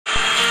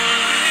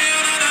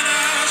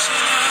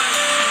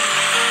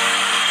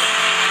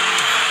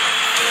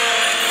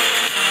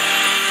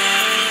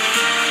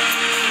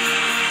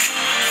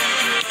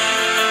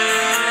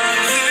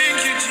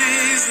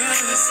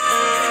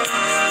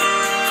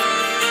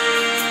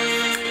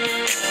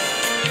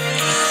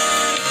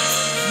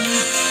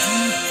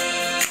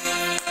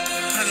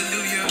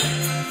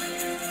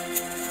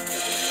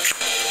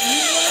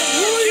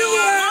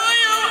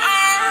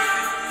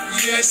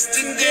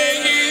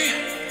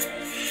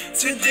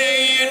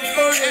today and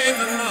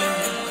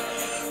forevermore.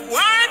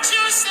 What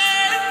you say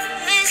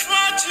is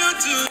what you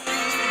do.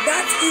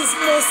 That is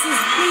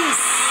Moses'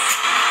 peace.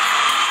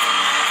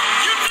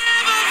 You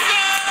never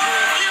fail,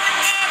 you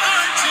never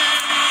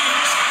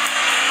change.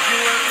 You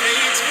are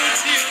faithful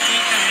till the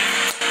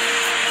end.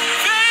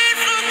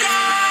 Faithful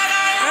God,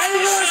 I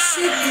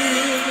worship you.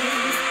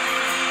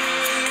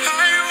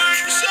 I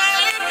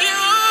worship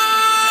you.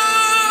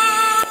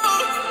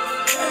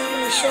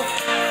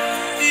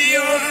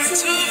 You're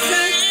too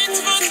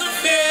faithful to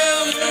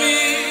fail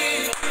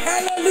me.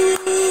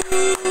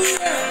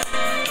 Hallelujah.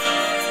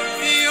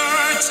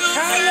 You're too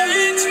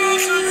faithful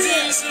to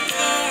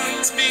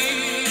disappoint me.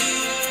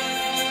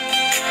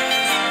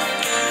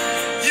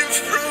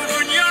 You've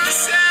proven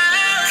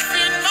yourself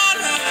in my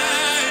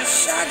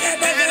life,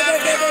 and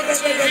I've come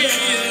to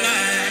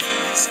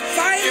realize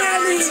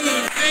Finally, you're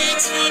too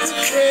faithful to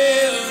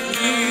fail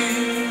me.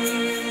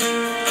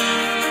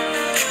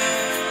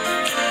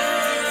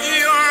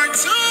 You're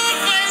too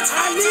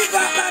faithful to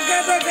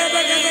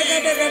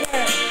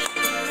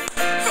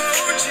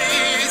Oh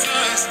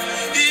Jesus,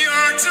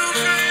 you're too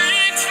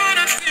faithful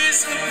to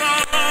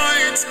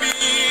disappoint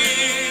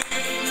me.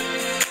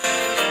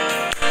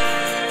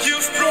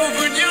 You've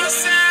proven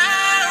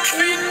yourself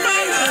in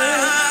my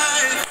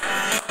life,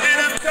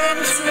 and I've come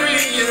to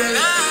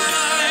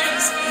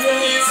realize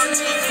you're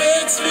too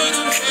faithful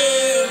to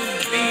fail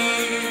me.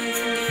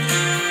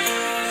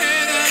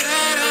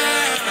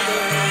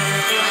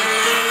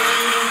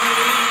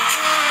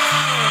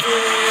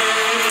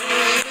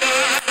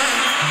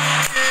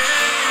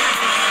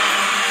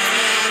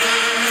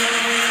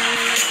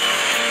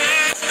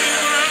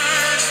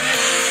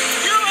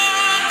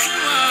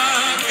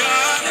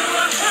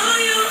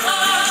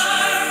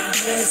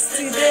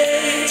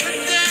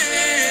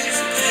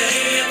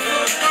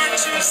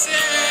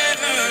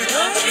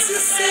 what you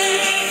say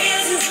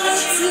is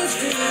what you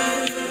do.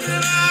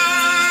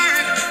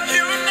 Lord,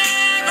 you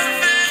never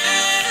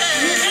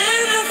fail. You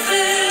never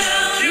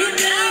fail, you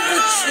never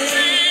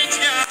change.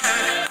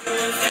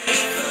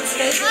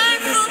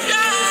 Faithful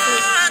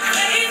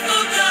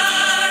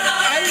God,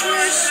 I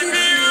worship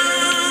you.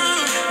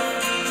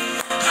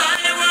 I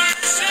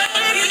worship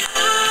you.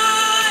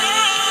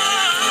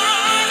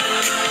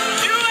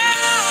 You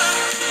are.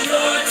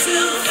 You're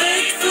too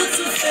faithful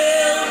to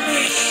fail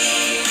me.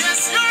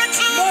 Yes, you're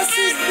too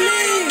Moses,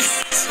 please.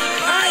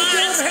 I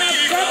don't have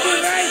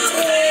copyright.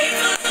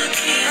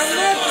 I'm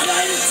not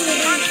trying to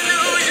sing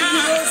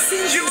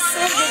this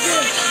song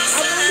again. I'm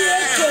only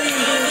echoing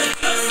him.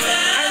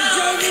 I'm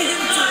joining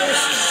him to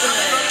worship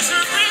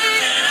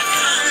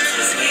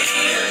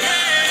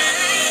God.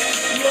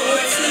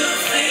 You're too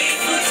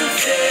faithful to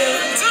fail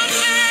me. Too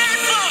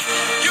faithful.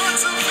 You're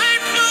too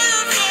faithful to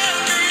fail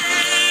me,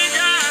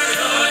 God.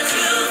 You're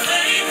too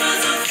faithful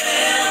to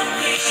fail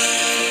me.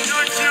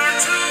 You're too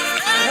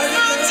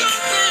faithful to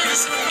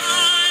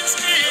disappoint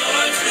me.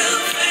 You're too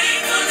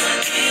faithful to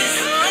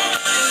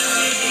disappoint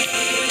me.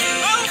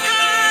 Oh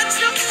God,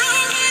 you've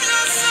proven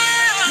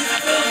yourself.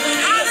 Proven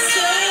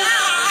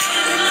yourself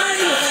in my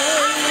life.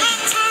 I've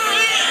come to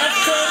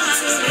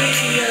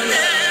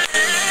realize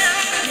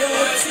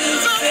you're too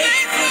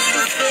faithful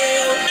to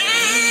fail me.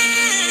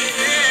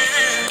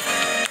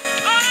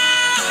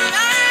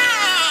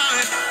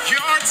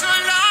 You're too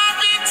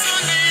loving to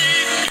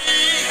leave me.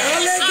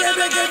 You're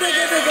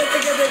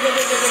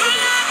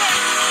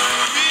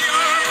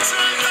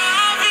too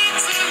loving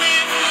to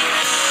leave me.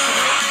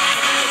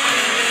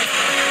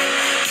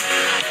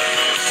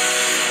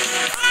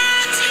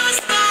 What you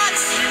start,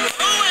 you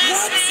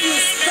always What you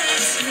finish.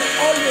 start, you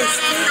always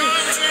I've finish.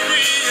 come to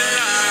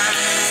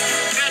realize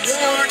that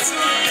you're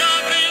too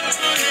loving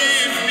to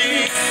leave me.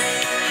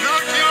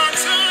 Lord, you're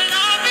too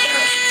loving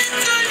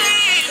to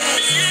leave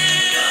me.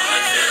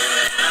 You're too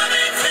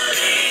loving to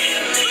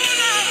leave me. Too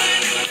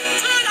loving,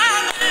 too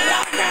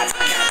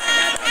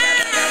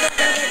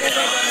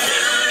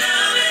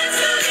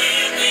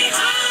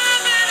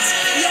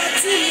You're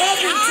too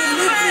loving to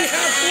leave me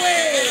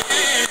halfway.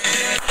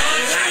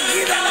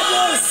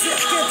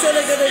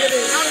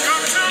 I've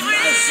come to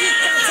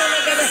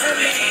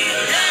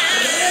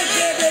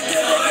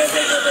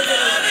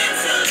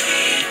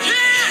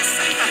yes.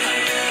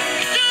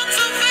 You're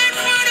too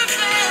faithful to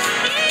fail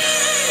me.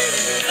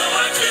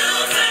 You're too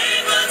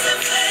faithful to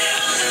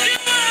fail me. You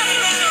are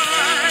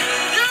Lord.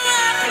 You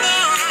are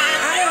Lord.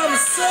 I am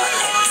so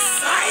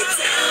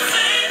excited.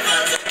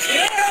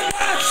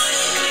 Rehoboth.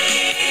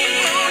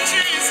 Oh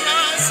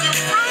Jesus,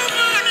 you've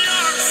proven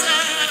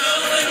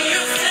yourself.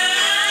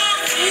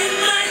 In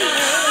my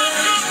life.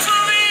 Come to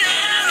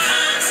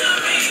realize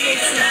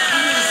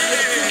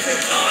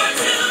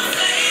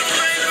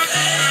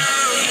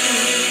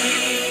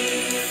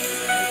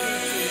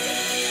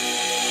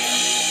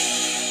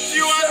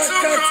you are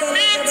too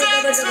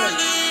committed to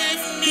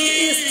leave me.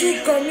 He is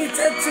too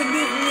committed to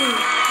leave me.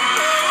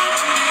 Oh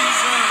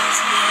Jesus,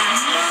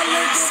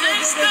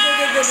 six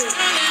times to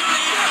leave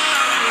me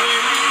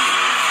halfway.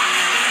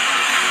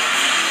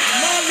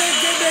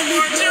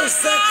 Lord, you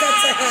start,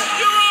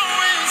 you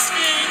always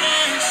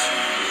finish.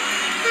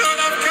 Lord,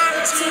 I've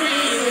come to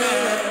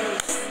realize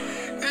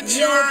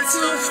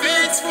too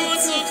faithful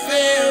to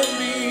fail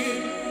me.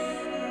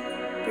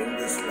 Bring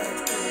this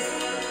light here.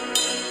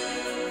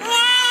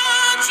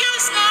 What you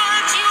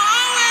start, you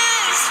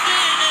always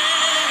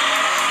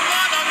finish.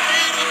 What a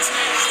pretty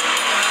taste of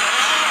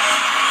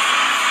love.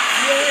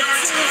 You're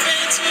too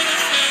faithful to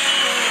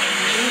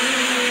fail me.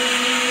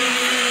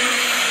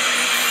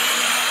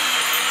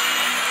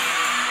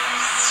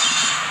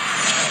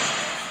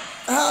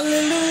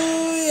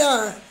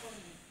 Hallelujah.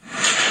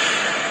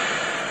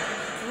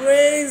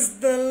 Praise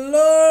the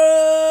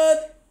Lord.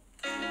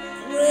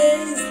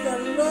 Praise the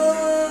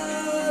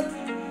Lord.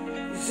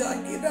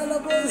 Jakida la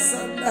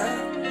bozanda.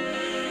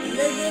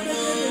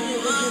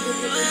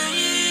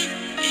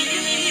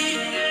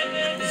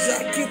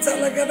 Jakita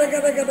la gada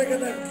gada gada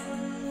gada.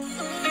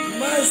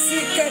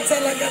 Masika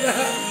la gada.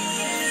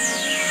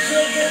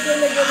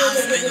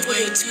 I've been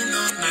waiting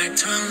on my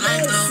turn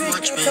like the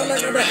watchman,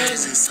 the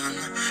rising sun.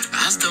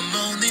 As the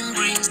morning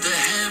brings the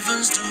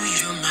heavens to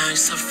you, my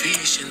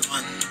sufficient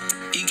one.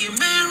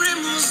 Igimere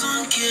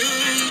muzonke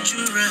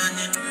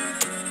juranya.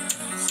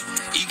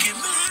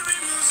 Igimere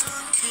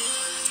muzonke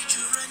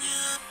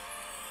juranya.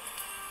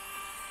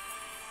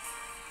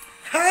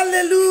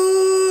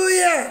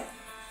 Hallelujah.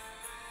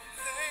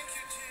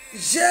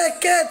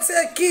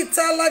 Jekete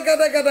kita la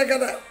gada gada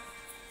gada.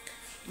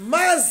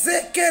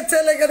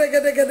 Mazekete le gada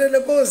gada gada le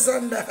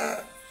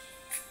bozanda.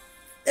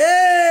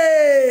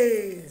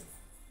 Hey.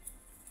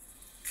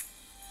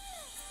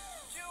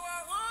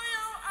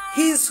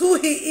 He's who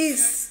he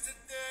is.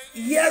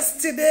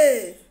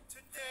 Yesterday,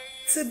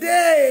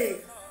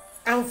 today,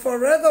 and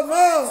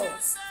forevermore.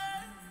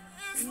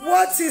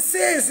 What he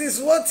says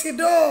is what he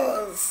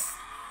does.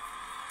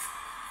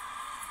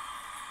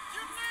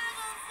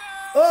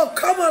 Oh,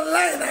 come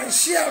online and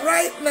share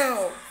right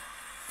now.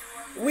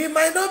 We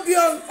might not be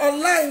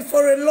online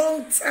for a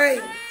long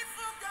time,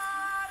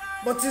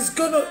 but it's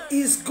going to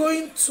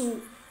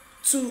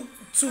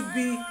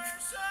be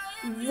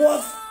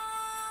worth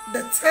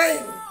the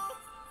time.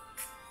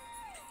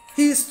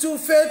 He's too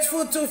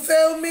faithful to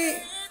fail me.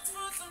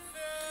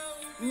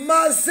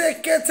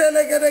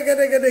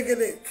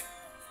 Mazeketelegedegedegedegedegelegede.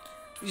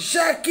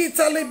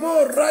 Jakita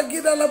libo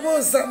ragida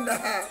labo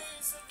zandaha.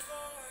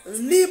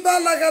 Liba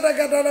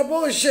lagadagada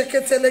labo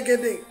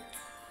jeketelegede.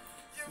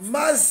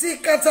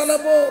 Mazikata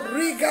labo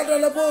rigada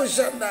labo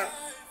janda.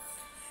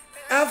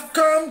 I've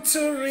come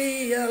to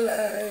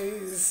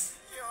realize.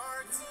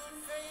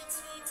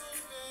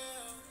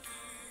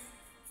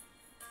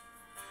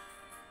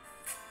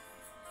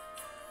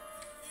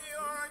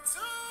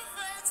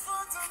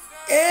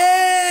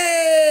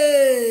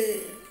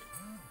 Hey!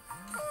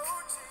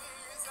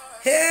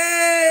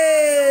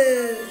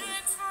 Hey!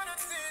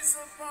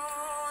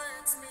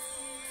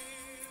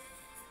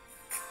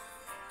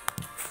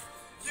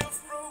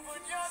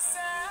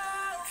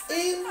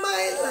 In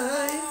my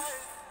life,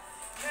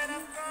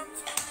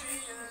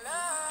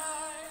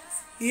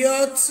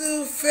 you're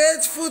too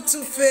faithful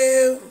to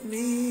fail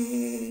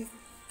me.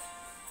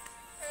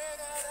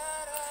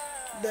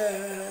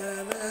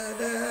 Da, da,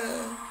 da.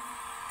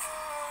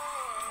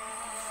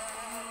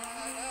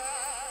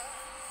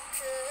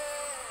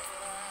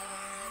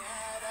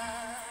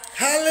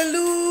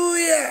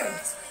 Hallelujah.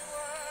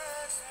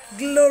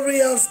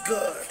 Glorious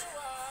God.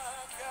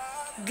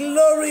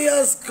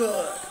 Glorious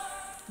God.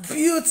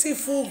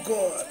 Beautiful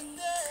God.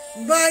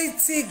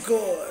 Mighty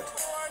God.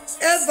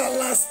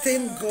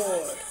 Everlasting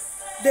God.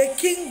 The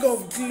King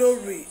of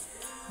glory.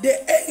 The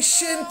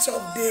Ancient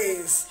of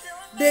days.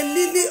 The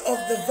Lily of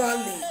the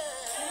valley.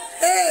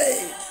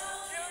 Hey.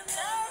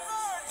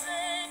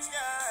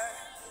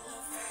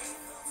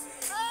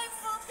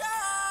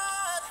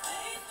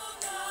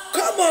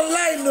 Come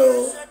online,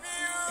 oh.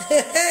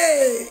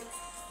 Hey,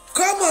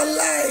 come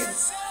online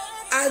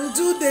and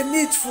do the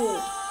needful.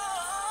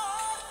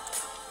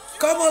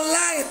 Come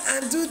online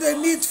and do the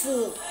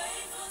needful.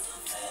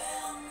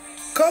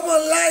 Come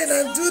online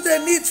and do the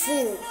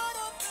needful.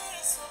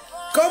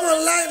 Come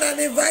online and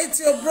invite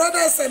your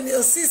brothers and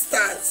your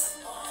sisters.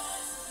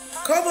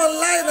 Come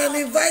online and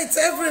invite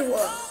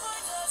everyone.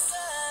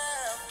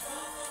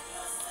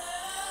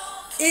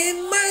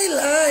 In my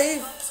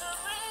life,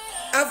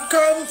 I've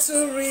come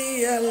to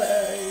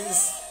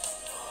realize.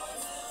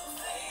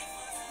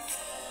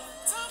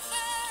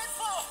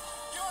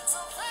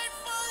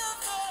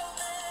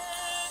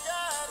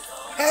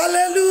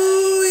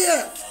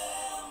 Hallelujah.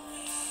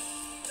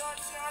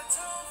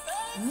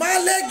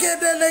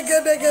 Malegede.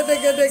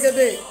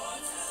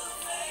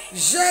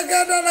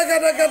 Jagada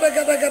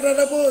gada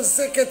labo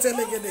sekete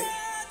legede.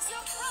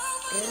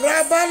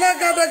 Rabala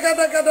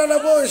gada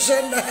labo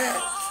janda.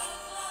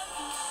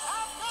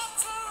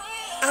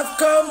 I've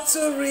come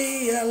to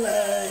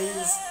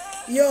realize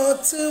you're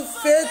too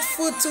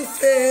faithful to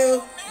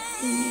fail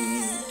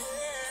me.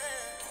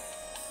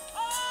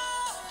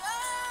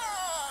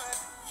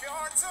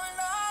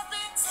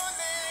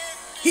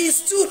 He's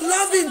too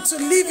loving to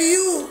leave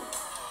you.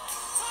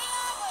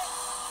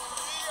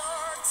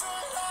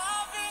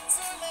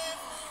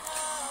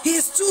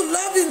 He's too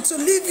loving to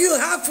leave you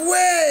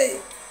halfway.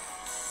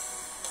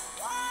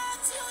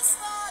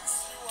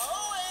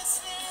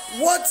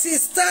 What he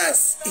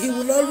starts, he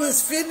will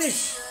always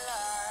finish.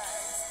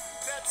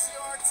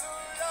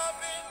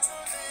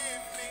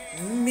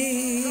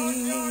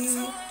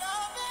 Me.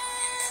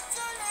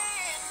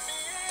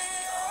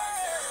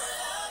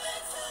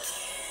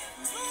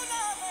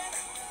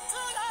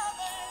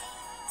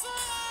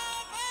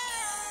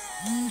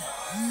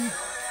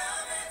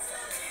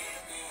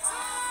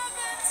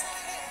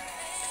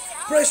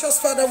 Precious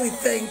Father, we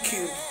thank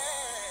you.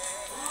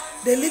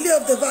 The Lily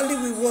of the Valley,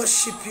 we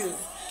worship you.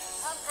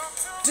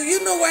 Do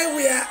you know why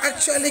we are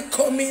actually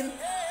coming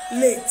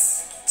late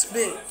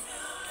today?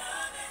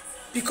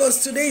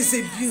 Because today is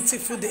a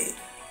beautiful day.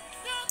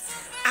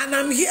 And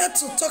I'm here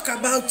to talk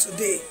about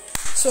today.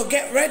 So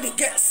get ready,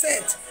 get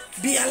set,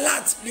 be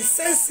alert, be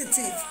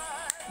sensitive,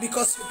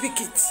 because you pick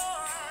it.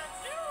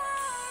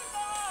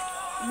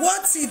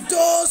 What he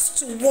does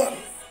to one,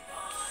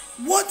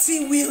 what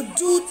he will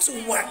do to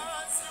one,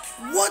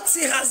 what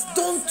he has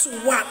done to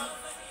one,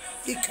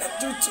 he can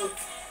do to.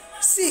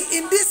 See,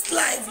 in this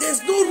life,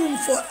 there's no room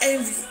for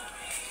envy,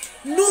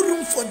 no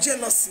room for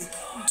jealousy.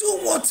 Do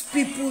what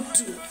people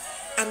do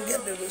and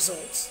get the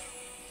results.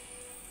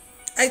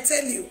 I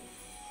tell you,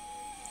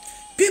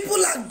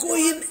 people are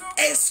going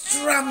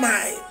extra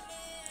mile.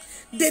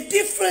 The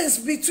difference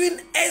between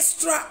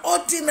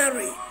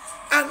extraordinary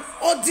and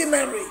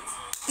ordinary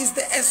is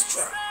the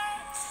extra.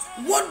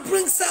 What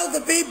brings out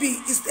the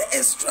baby is the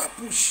extra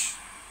push.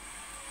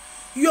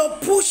 You're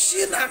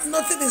pushing and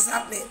nothing is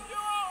happening.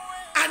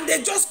 And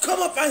they just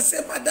come up and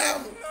say,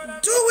 Madam,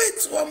 do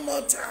it one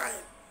more time.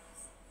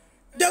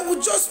 They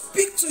will just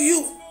speak to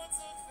you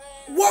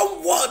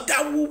one word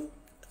that will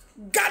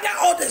gather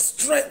all the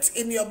strength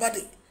in your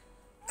body.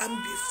 And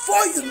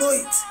before you know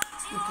it,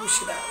 you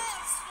push it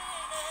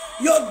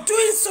out. You're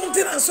doing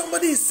something and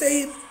somebody is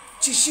saying,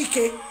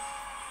 Chishike,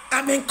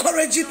 I'm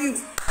encouraging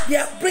you. They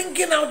are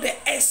bringing out the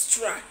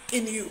extra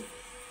in you.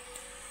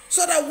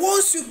 So that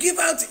once you give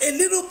out a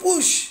little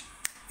push,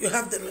 you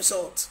have the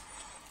result.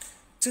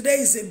 Today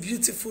is a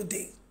beautiful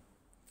day.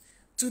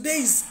 Today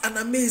is an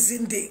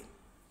amazing day.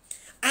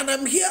 And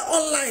I'm here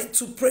online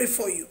to pray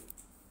for you.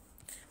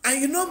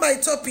 And you know my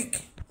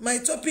topic? My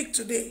topic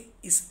today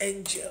is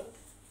angel.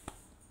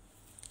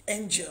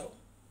 Angel.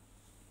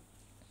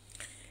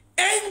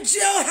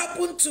 Angel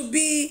happened to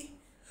be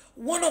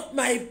one of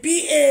my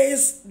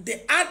PAs,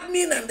 the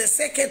admin and the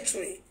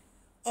secretary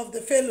of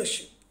the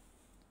fellowship.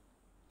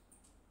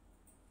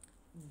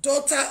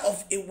 Daughter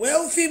of a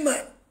wealthy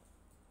man.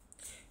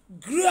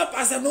 Grew up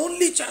as an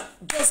only child.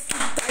 Just keep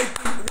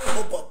typing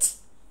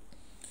Rehoboth.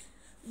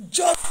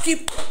 Just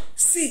keep,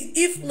 see,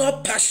 if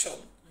not passion,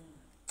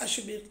 I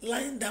should be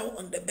lying down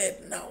on the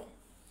bed now.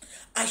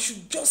 I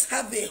should just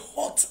have a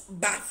hot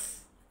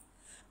bath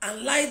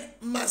and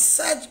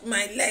massage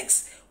my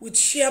legs with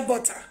shea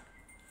butter,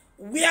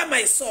 wear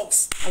my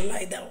socks and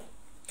lie down.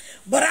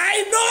 But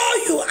I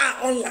know you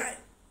are online.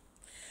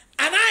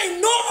 And I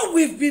know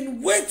we've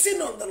been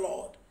waiting on the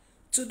Lord.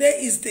 Today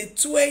is the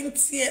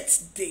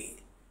 20th day.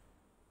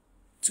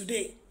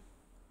 Today.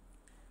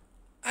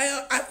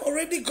 I've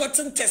already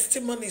gotten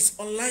testimonies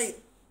online.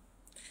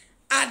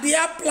 Are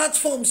there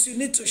platforms you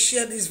need to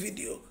share this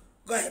video?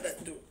 Go ahead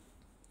and do.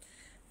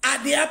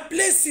 Are there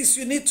places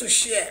you need to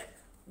share?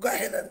 Go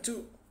ahead and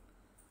do.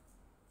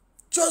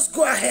 Just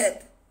go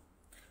ahead.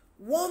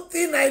 One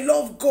thing I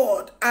love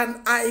God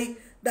and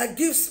that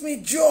gives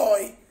me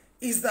joy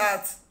is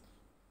that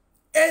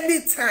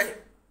anytime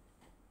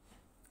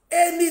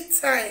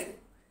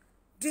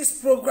this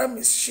program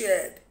is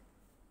shared,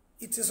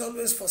 it is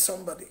always for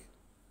somebody.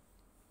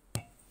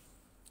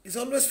 It's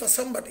always for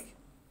somebody.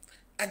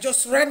 I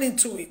just ran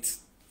into it.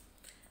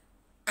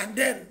 And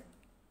then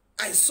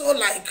I saw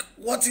like,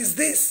 what is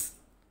this?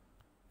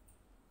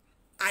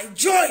 I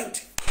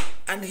joined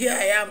and here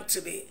I am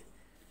today.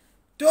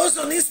 Those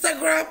on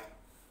Instagram,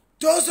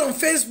 those on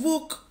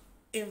Facebook,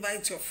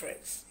 invite your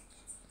friends.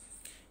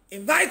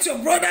 Invite your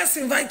brothers,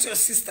 invite your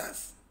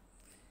sisters.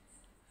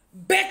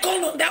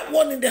 Beckon on that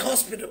one in the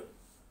hospital.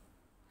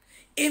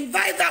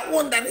 Invite that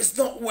one that is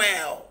not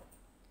well.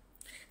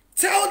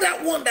 Tell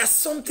that one that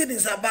something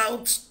is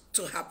about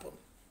to happen.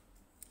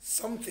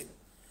 Something.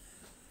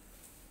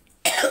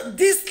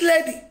 This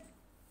lady,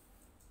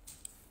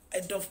 I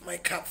doff my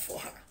cap for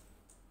her.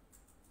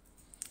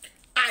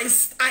 I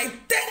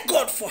thank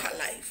God for her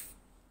life.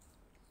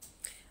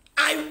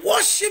 I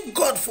worship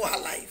God for her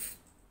life.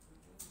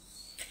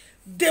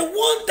 The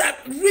one that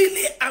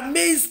really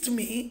amazed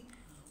me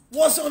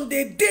was on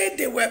the day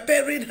they were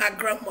burying her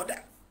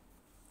grandmother.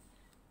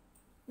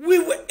 We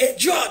were a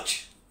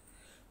judge.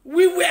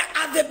 We were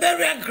at the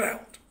burial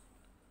ground.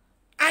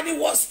 And it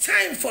was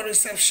time for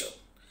reception.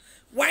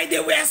 While they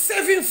were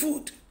serving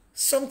food,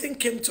 something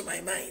came to my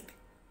mind.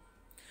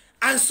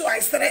 And so I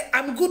started,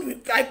 I'm good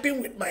with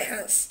typing with my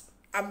hands.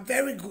 I'm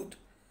very good.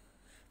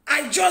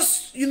 I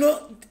just,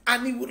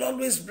 and he would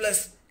always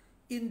bless.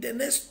 In the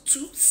next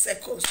 2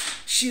 seconds,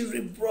 she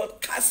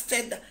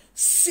rebroadcasted,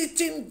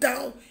 sitting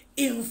down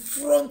in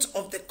front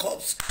of the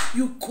corpse.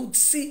 You could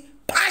see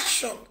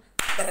passion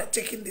that had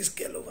taken this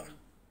girl over.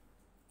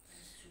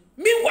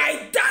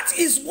 Meanwhile, that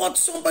is what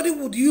somebody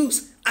would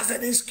use as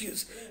an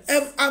excuse.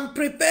 I'm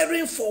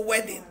preparing for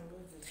wedding.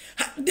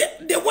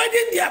 The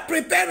wedding they are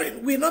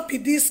preparing will not be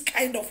this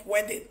kind of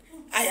wedding.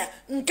 The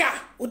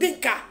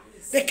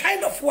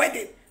kind of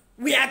wedding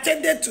we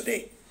attended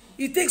today.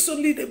 It takes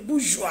only the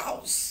bourgeois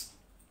house.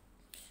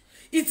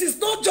 It is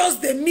not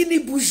just the mini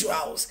bourgeois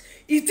house.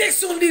 It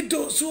takes only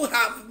those who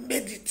have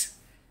made it.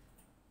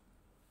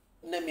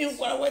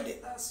 Wedding.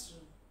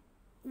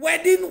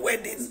 Wedding,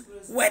 wedding,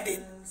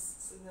 wedding.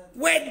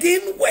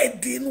 Wedding,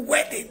 wedding,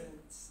 wedding.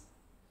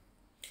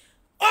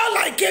 All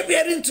I kept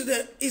hearing to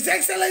the His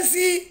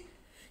Excellency,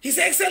 His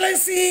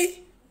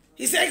Excellency,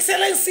 His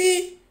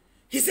Excellency,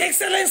 His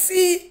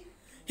Excellency,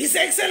 His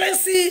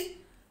Excellency.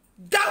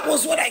 That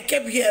was what I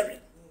kept hearing.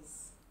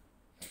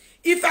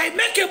 If I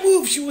make a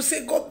move, she will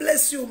say, God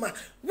bless you, ma.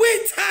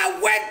 With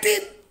her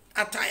wedding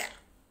attire.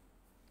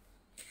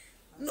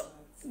 No,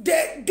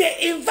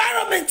 the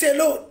environment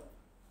alone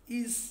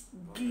is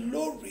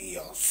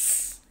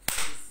glorious.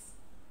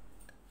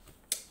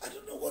 I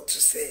don't know what to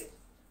say.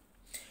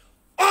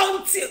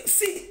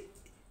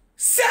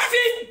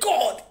 Serving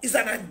God is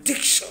an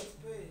addiction.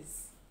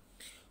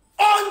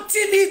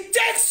 Until it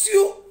takes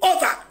you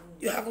over,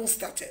 you haven't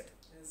started.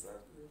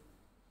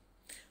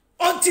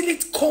 Until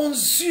it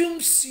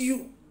consumes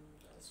you.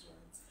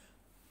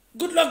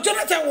 Goodluck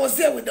Jonathan was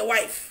there with the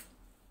wife.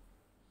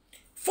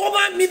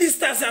 Former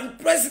ministers and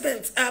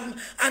presidents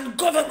and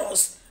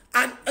governors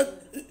and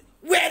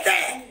were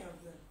there.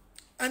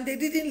 And they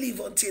didn't leave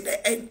until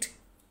the end.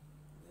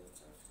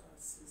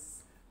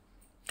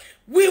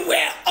 We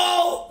were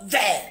all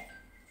there.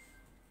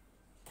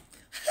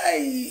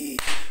 Hey,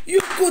 you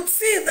could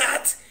see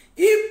that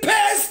it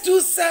pays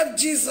to serve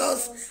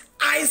Jesus.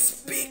 I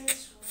speak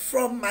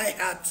from my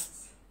heart.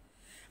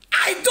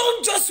 I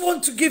don't just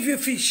want to give you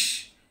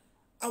fish.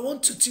 I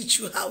want to teach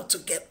you how to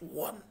get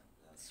one.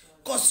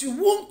 Because you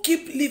won't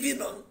keep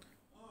living on.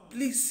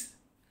 Please,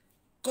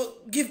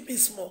 give me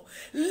small.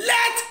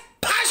 Let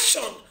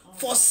passion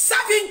for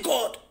serving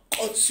God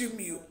consume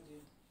you.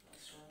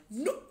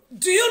 No,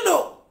 do you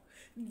know?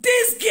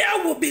 This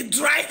girl will be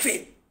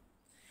driving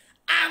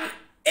and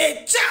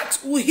a chat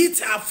will hit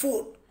her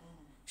phone.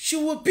 She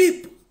will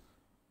beep.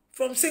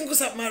 From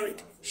singles and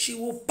married, she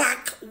will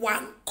park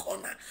one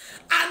corner.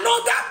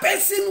 Another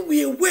person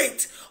will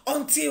wait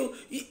until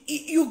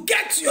you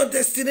get to your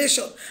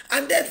destination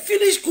and then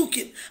finish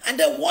cooking and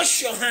then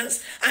wash your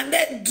hands and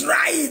then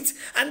dry it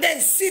and then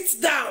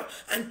sit down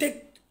and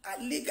take a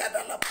liga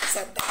de la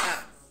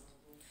pasada.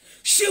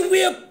 She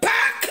will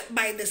park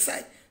by the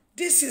side.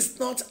 This is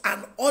not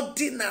an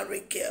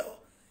ordinary girl.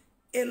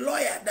 A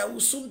lawyer that will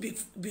soon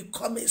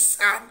become a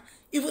son,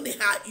 even in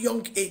her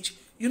young age.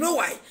 You know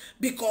why?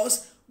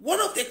 Because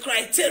one of the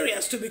criteria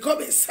to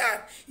become a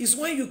son is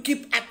when you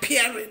keep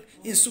appearing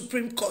in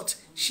Supreme Court.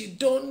 She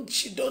don't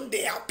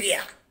they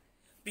appear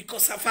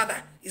because her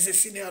father is a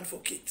senior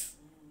advocate.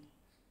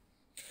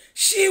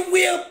 She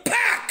will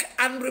pack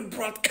and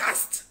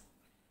rebroadcast.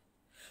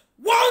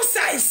 Once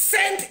I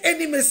send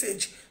any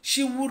message,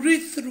 she will read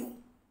through.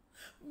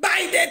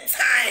 By the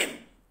time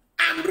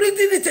I'm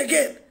reading it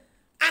again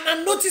and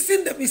I'm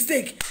noticing the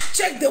mistake,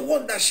 check the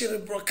one that she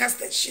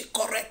rebroadcasted. She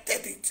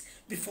corrected it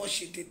before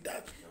she did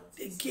that.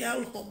 The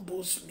girl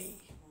humbles me.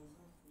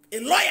 A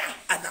lawyer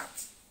at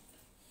that.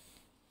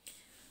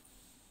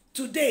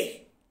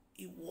 Today,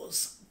 it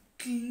was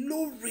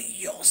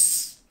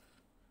glorious.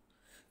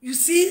 You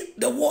see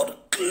the word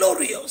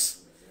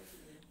glorious.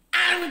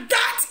 And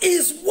that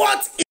is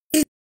what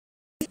it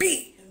will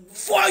be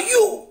for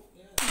you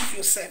if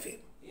you serve him.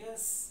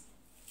 Yes.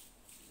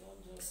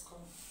 Don't just come.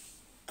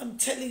 I'm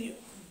telling you.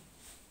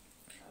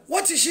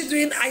 What is she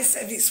doing eye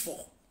service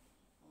for?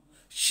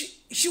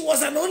 She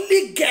was an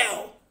only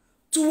girl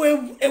to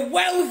a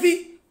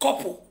wealthy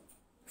couple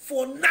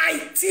for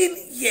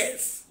 19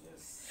 years.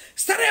 Yes.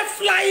 Started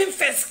flying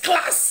first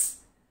class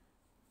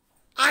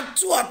at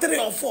 2 or 3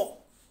 or 4.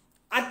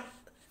 At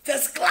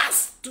first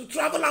class to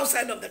travel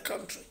outside of the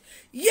country.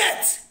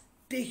 Yet,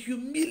 they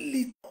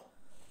humiliate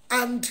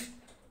and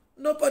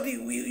nobody,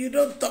 you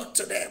don't talk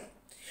to them.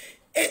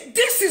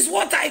 This is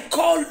what I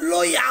call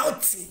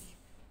loyalty.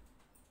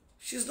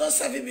 She's not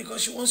serving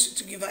because she wants you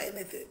to give her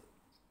anything.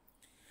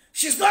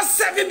 She's not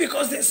serving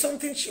because there's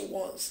something she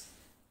wants.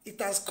 It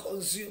has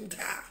consumed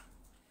her.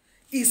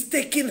 It's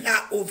taking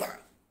her over.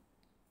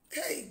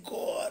 Hey,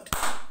 God.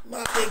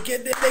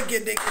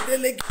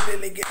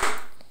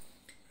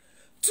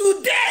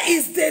 Today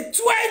is the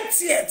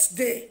 20th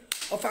day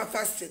of our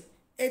fasting.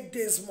 8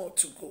 days more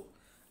to go.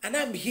 And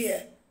I'm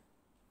here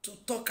to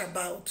talk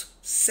about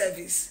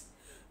service.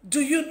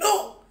 Do you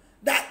know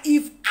that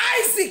if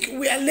Isaac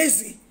were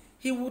lazy,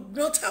 he would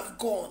not have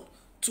gone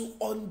to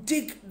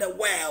undig the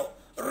well,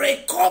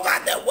 recover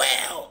the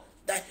well,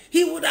 that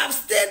he would have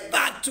stayed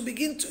back to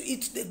begin to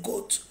eat the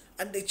goat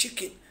and the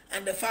chicken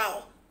and the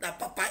fowl that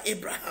Papa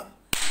Abraham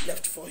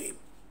left for him.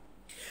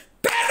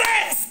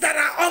 Parents that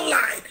are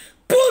online,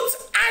 put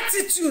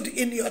attitude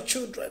in your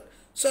children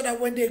so that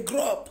when they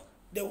grow up,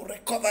 they will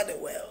recover the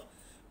well.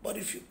 But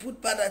if you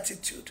put bad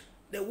attitude,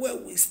 the well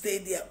will stay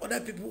there. Other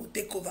people will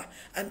take over.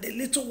 And the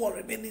little one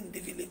remaining in the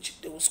village,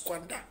 they will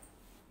squander.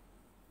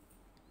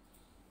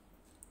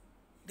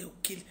 They will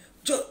kill.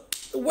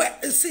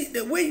 See,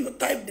 the way you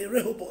type the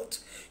Rehoboth,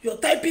 you're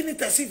typing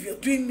it as if you're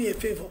doing me a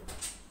favor.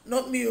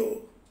 Not me,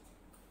 oh.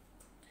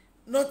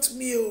 Not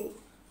me, oh.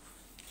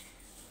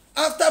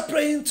 After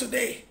praying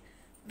today,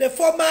 the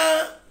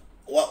former,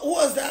 who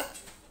was that?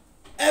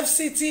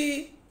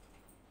 FCT.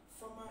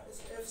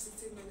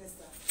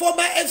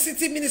 Former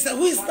FCT minister,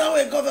 who is now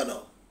a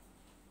governor,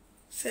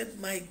 said,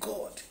 my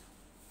God,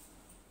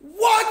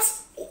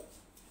 what? Who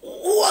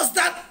was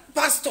that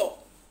pastor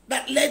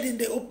that led in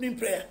the opening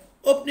prayer?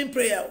 Opening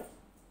prayer.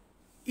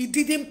 He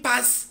didn't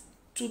pass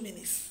 2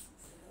 minutes,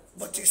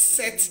 but he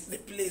set the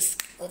place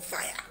on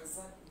fire.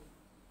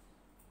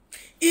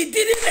 He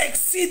didn't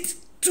exceed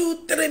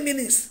 2-3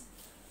 minutes,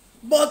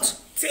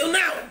 but till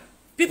now,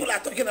 people are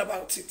talking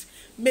about it.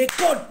 May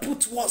God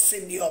put words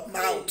in your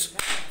mouth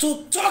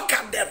to talk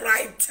at the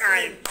right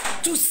time,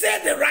 to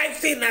say the right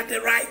thing at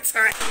the right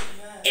time.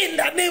 In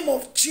the name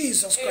of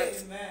Jesus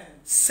Christ.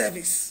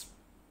 Service.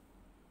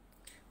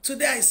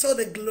 Today I saw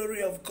the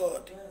glory of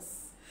God.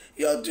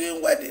 You're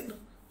doing wedding.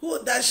 Who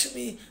will dash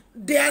me?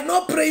 They are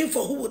not praying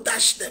for who will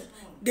dash them.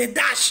 They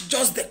dash,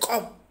 just they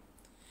come.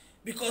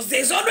 Because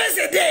there's always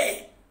a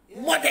day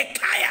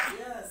Mordecai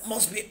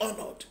must be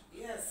honored.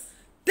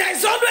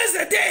 There's always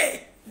a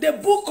day the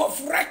book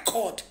of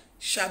record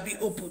shall be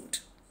opened.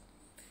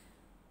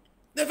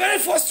 The very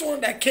first one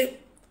that came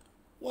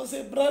was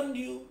a brand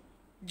new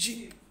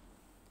Jeep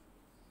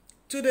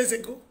 2 days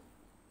ago.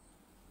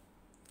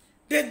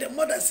 Then the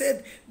mother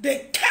said,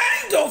 the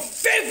kind of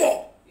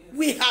favor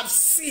we have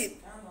seen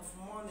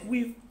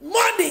with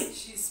money.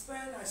 She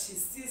spent and she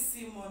still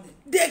see money.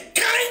 The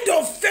kind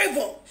of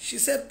favor, she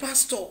said,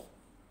 Pastor,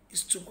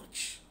 is too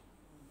much.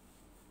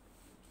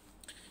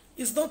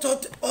 It's not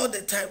all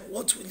the time,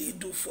 what will he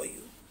do for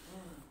you?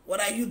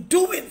 What are you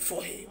doing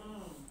for him?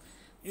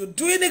 You're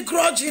doing it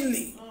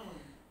grudgingly.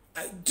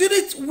 I did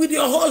it with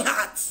your whole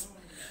heart.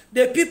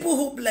 The people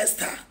who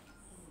blessed her,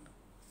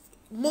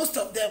 most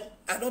of them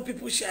are not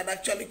people she had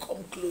actually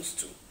come close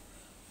to.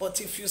 But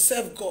if you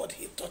serve God,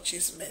 he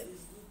touches men.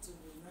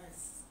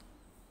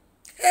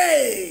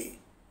 Hey!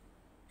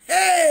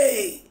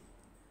 Hey!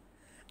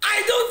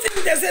 I don't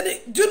think there's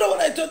any... Do you know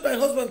what I told my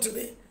husband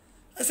today?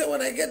 I said,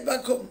 when I get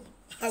back home,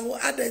 I will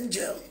add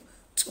Angel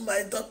to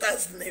my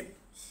daughter's name.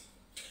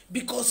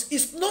 Because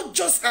it's not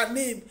just her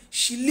name,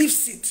 she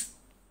lives it.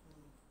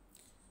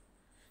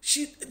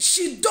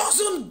 She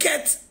doesn't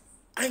get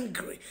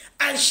angry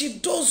and she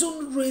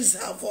doesn't raise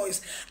her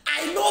voice.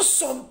 I know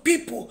some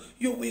people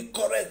you will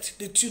correct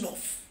the tune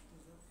off.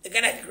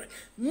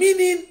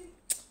 Meaning,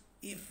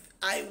 if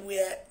I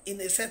were in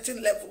a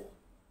certain level,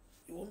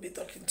 you won't be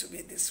talking to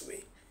me this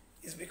way.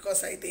 It's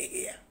because I did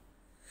here.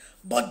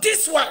 But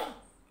this one,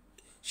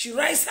 she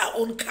rides her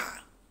own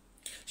car.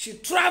 She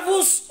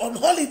travels on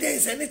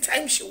holidays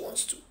anytime she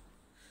wants to.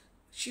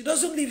 She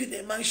doesn't live in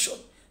a mansion.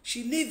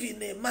 She lives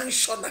in a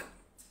mansioner.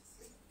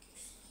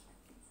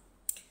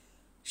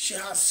 She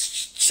has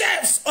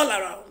chefs all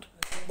around,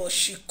 but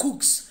she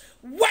cooks.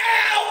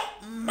 Well,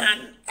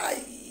 man,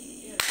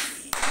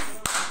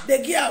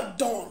 they get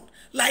done.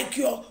 Like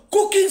you're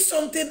cooking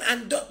something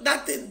and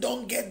that thing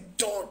don't get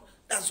done.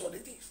 That's what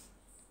it is.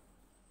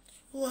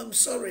 Oh, I'm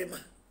sorry,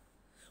 man.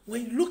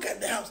 When you look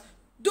at the house,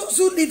 those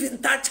who live in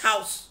thatch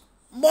house,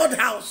 mud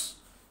house,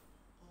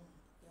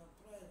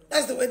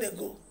 that's the way they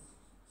go.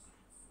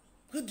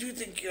 Who do you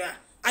think you are?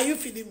 Are you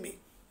feeding me?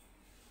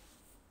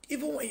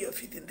 Even when you're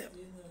feeding them.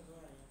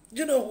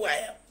 Do you know who I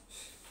am?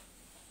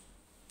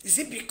 Is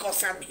it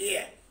because I'm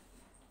here?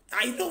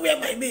 I know where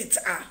my mates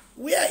are.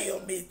 Where are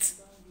your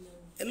mates?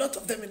 A lot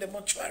of them in the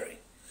mortuary.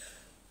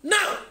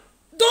 Now,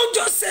 don't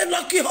just say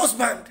lucky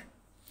husband.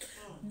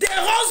 The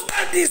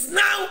husband is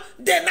now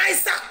the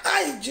nicer.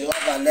 Ay,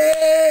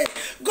 Jehovah,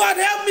 God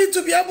help me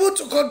to be able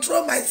to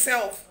control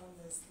myself.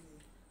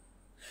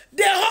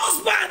 The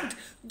husband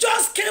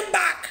just came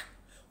back,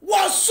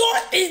 was so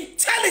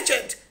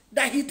intelligent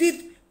that he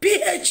did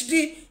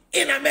Ph.D.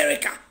 in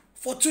America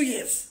for 2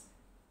 years.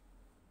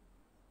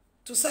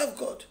 To serve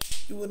God,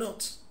 you will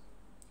not.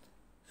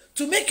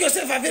 To make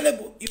yourself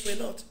available, you will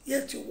not.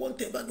 Yet you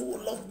want a man who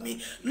will love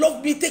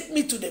me, take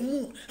me to the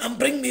moon and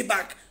bring me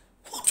back.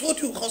 Who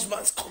told you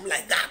husbands come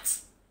like that?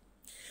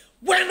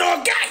 When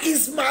a guy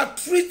is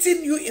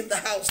maltreating you in the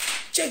house,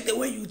 check the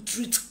way you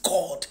treat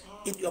God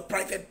in your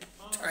private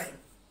time.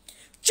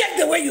 Check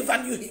the way you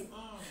value him.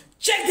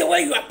 Check the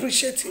way you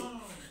appreciate him.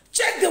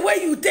 Check the way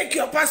you take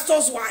your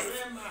pastor's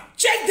wife.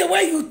 Check the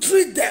way you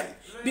treat them.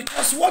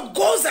 Because what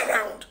goes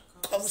around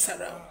comes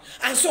around.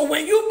 And so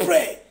when you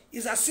pray,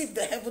 it's as if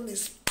the heaven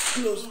is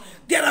closed.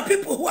 There are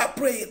people who are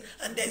praying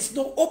and there is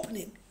no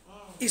opening.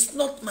 It's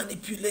not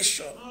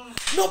manipulation.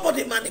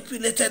 Nobody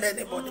manipulated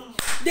anybody.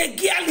 The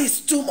girl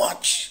is too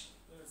much.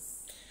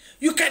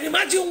 You can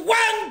imagine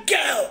one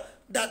girl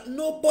that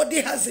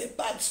nobody has a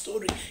bad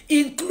story,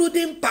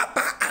 including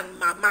Papa and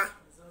Mama.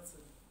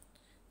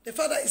 The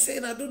father is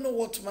saying, I don't know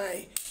what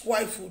my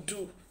wife will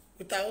do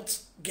without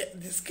getting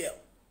this girl.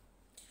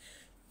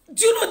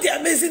 Do you know the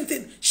amazing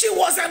thing? She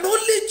was an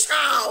only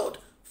child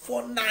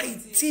for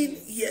 19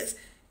 years.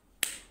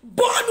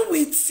 Born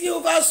with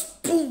silver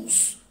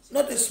spoons,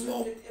 not a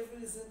small. Every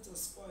reason to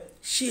spoil.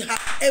 She had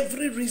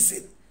every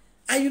reason.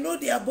 And you know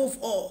the above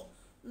all,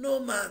 no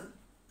man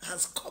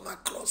has come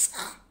across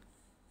her.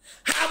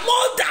 Her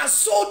mother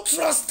so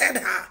trusted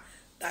her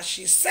that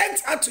she sent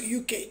her to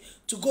UK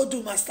to go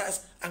do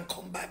masters and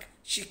come back.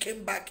 She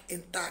came back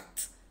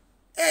intact.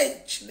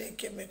 Hey,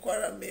 Chineke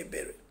mekwara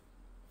mebere.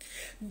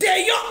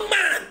 The young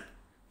man,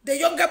 the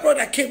younger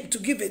brother came to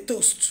give a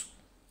toast.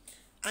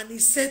 And he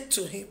said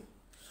to him,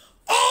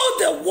 all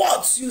the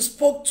words you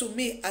spoke to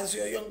me as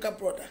your younger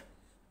brother,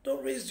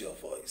 don't raise your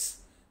voice.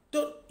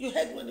 You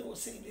heard when he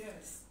was saying it?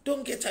 Yes.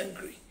 Don't get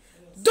angry.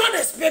 Yes. Don't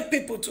expect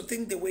people to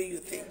think the way you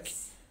think.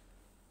 Yes.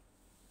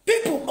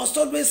 People must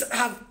always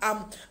have,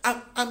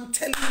 I'm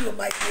telling you,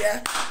 my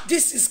dear,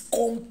 this is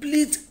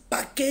complete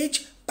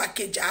packages.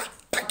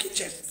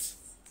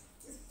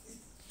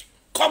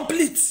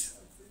 Complete.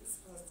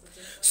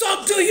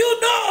 So do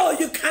you know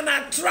you can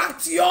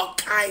attract your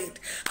kind?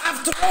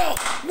 After all,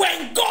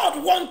 when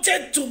God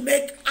wanted to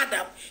make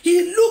Adam,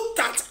 he looked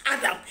at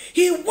Adam.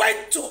 He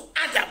went to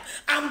Adam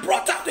and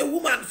brought out a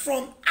woman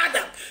from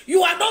Adam.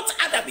 You are not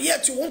Adam,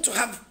 yet you want to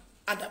have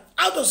Adam.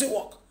 How does it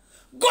work?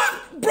 God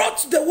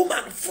brought the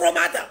woman from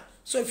Adam.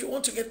 So if you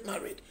want to get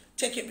married,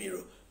 take a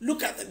mirror.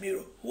 Look at the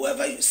mirror.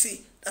 Whoever you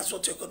see, that's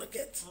what you're going to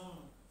get.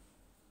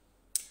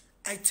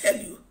 I tell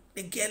you,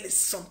 the girl is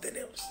something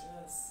else.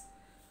 Yes.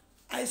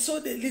 I saw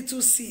the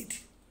little seed.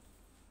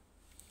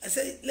 I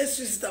said, let's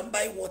use it and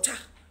buy water.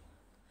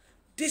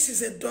 This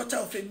is a daughter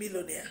of a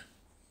millionaire.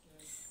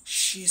 Yes.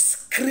 She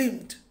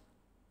screamed.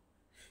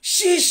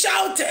 She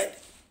shouted.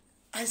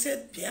 I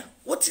said, yeah,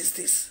 what is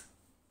this?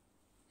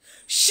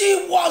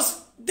 She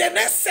was, the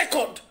next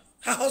second,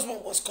 her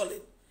husband was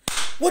calling.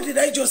 What did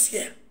I just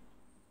hear?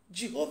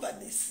 Jehovah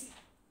Nissi.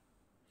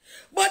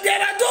 But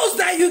there are those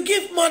that you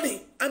give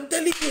money. I'm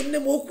telling you, Is this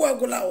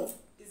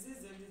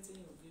everything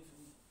you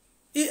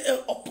give me?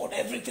 Upon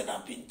everything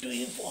I've been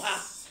doing for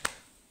her.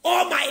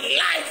 All my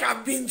life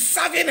I've been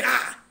serving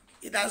her.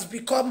 It has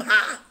become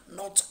her,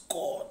 not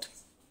God.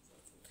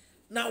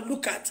 Now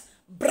look at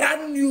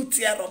brand new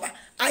tear rubber.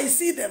 I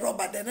see the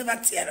rubber, they never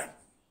tear them.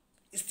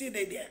 It's still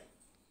there.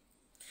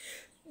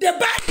 The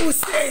Bible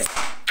says,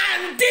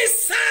 and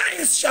these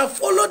signs shall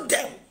follow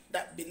them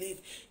that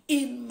believe.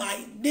 In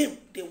my name,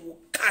 they will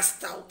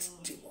cast out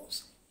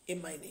demons.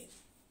 In my name.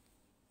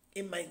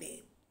 In my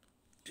name.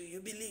 Do you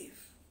believe?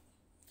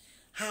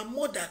 Her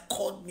mother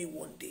called me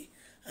one day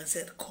and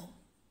said, come.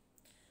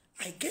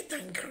 I get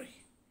angry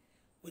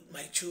with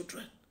my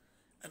children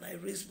and I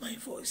raise my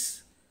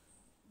voice.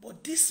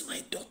 But this,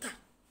 my daughter,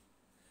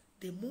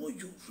 the more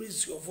you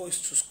raise your voice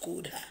to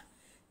scold her,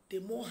 the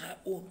more her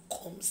own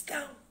comes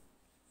down.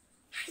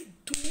 I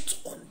don't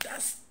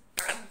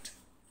understand.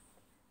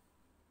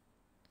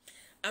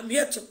 I'm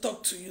here to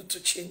talk to you to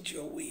change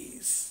your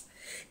ways.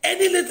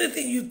 Any little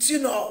thing you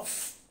tune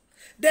off,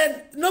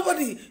 then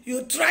nobody,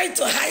 you try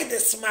to hide a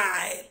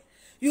smile.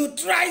 You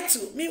try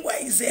to, meanwhile,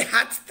 it's a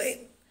heart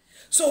thing.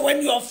 So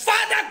when your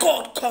Father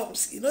God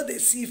comes, you know they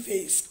see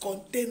face,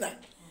 container.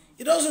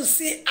 He doesn't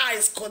see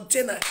eyes,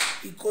 container.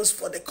 He goes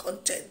for the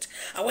content.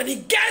 And when he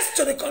gets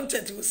to the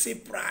content, he will see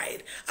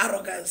pride,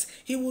 arrogance.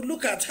 He will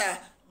look at her,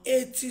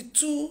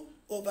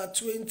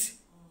 82/20.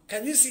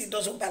 Can you see it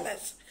doesn't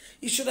balance?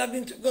 It should have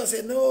been to God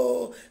say,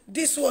 no,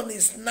 this one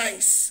is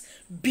nice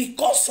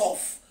because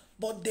of,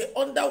 but the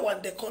under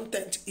one, the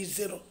content is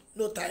 0.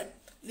 No time.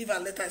 Leave her,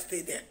 let her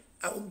stay there.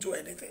 I won't do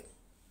anything.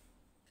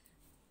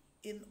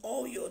 In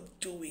all you're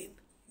doing,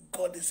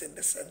 God is in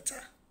the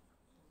center.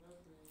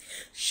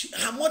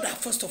 Her mother,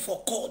 first of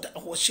all, called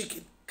and was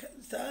shaking.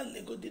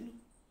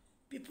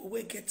 People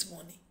will get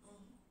money.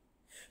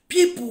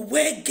 People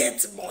will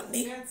get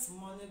money. Get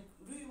money,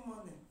 real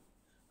money.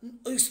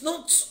 It's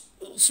not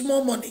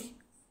small money.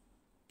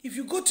 If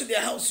you go to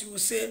their house, you will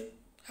say,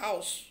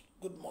 house,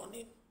 good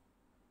morning.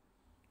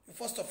 You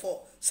first of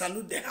all,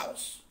 salute the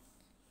house.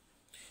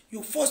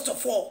 You first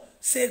of all,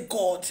 say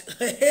God.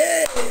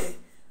 Hey,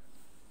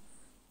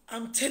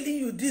 I'm telling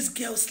you, this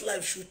girl's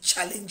life should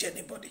challenge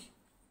anybody.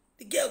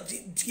 The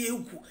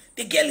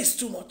girl is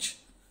too much.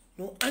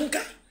 No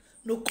anger,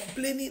 no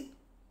complaining.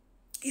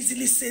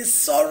 Easily say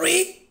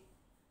sorry.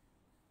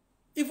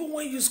 Even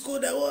when you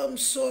scold, oh, I'm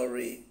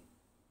sorry.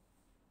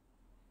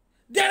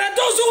 There are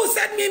those who will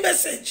send me a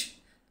message.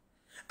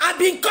 I've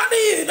been calling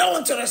you, you don't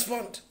want to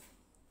respond.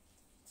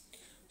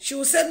 She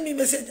will send me a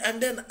message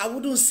and then I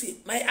wouldn't see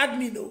my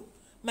admin,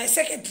 my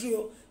secretary,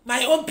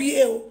 my own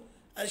PA,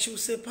 and she will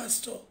say,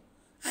 Pastor,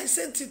 I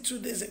sent it 2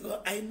 days ago.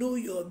 I know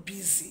you're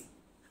busy.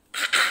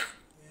 Yes.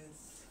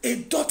 A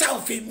daughter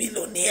of a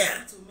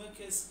millionaire. To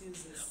make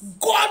excuses.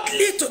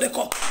 Godly to the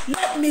core.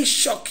 Let me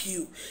shock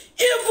you.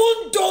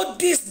 Even though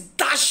this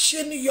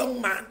dashing young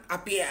man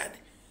appeared,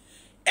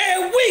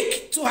 a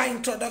week to her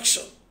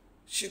introduction,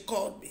 she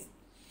called me.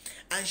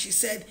 And she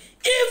said,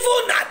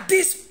 even at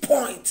this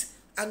point,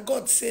 and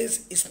God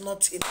says it's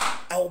not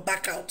enough, I will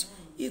back out.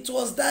 It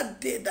was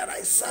that day that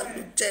I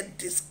saluted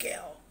this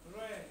girl.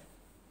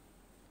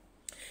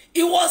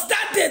 It was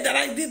that day that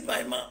I did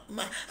my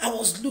I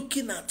was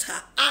looking at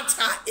her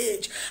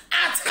age,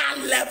 at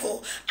her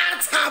level,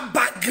 at her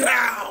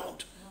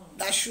background.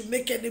 That should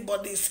make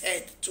anybody's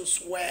head to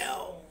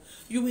swell.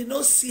 You will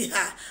not see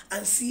her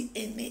and see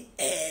any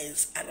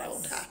heirs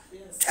around her.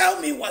 Yes. Tell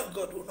me why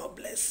God will not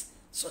bless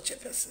such a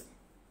person.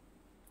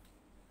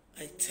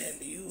 I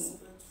tell you,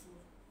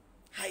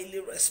 highly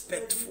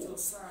respectful,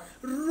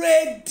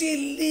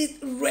 ready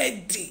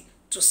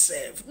to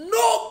serve,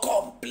 no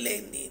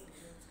complaining,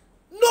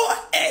 no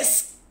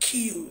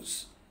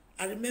excuse.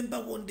 I remember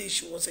one day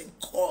she was in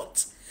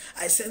court.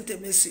 I sent a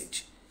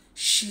message.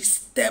 She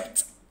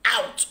stepped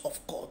out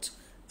of court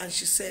and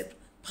she said,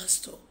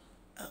 Pastor,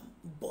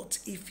 but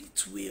if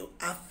it will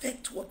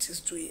affect what he's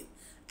doing,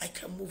 I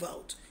can move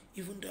out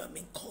even though I'm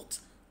in court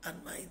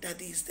and my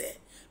daddy is there,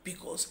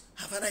 because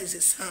her father is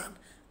a son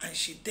and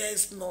she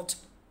dares not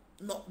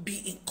be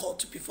in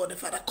court before the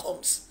father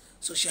comes,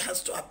 so she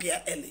has to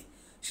appear early.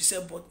 She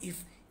said, but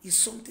if it's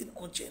something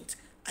urgent,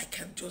 I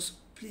can just,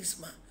 please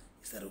ma,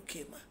 is that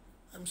okay ma?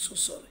 I'm so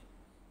sorry.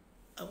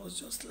 I was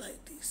just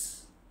like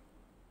this.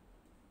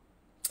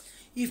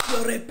 If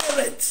you're a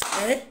parent,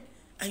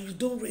 and you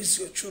don't raise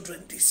your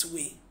children this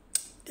way,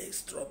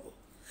 there's trouble.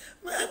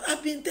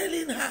 I've been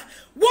telling her,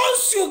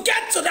 once you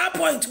get to that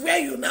point where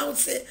you now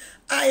say,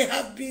 I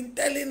have been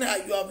telling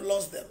her, you have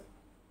lost them.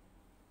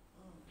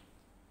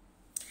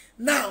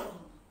 Now,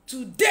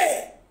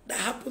 today, that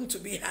happened to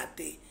be her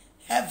day,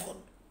 heaven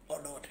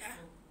honored her.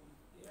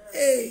 Yes.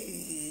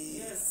 Hey.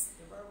 Yes,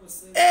 the Bible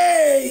says,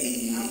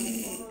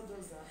 Hey.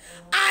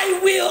 I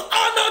will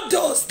honor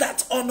those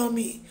that honor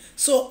me.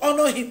 So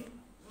honor him.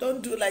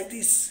 Don't do like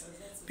this.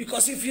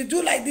 Because if you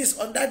do like this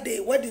on that day,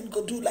 wedding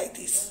go do like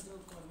this.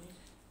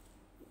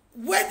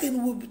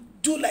 Wedding will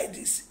do like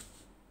this.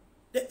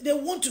 They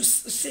want to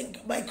sing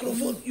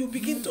microphone. You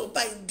begin to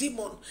buy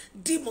demon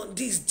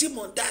this,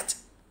 demon that.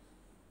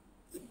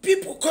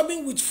 People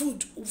coming with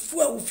food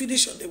will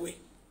finish on the way.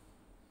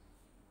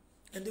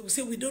 And they will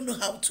say, we don't know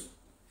how to.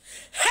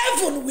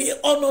 Heaven will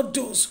honor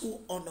those who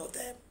honor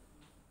them.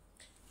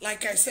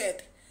 Like I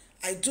said,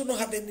 I do not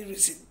have any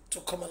reason to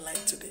come online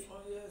today.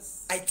 oh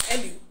yes, I tell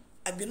you,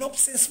 I've been up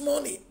since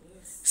morning,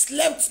 yes,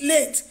 slept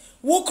late,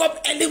 woke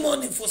up early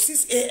morning for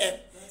 6 a.m.,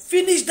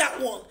 finished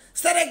that one,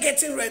 started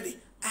getting ready.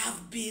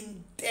 I've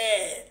been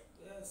there.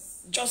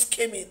 yes. Just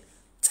came in.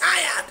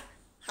 Tired.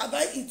 Have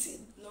I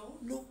eaten? No.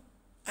 No,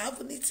 I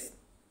haven't eaten.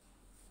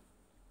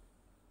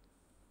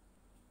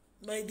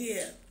 My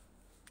dear,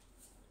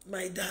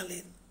 my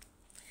darling,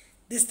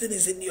 this thing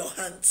is in your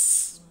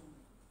hands.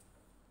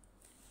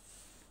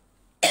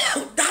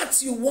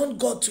 That you want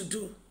God to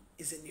do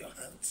is in your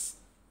hands.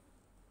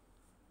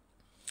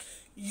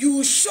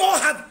 You sure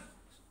have.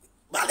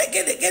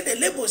 Get the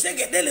label, say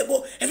get the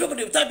label.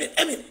 Everybody will type it.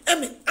 Amen,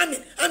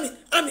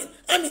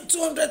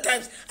 200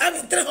 times.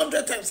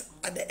 300 times.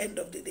 At the end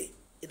of the day,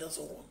 it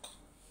doesn't work.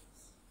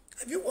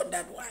 Have you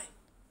wondered why?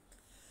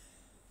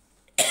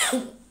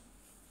 Can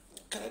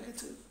I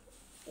get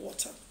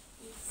water?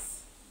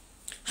 Yes.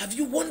 Have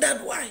you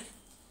wondered why?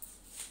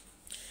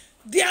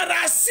 There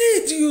are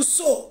seeds you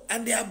sow,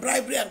 and there are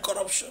bribery and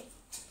corruption.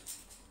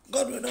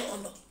 God will not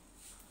honor.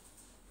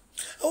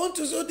 I want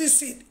to sow this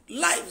seed.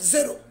 Life,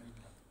 zero.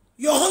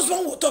 Your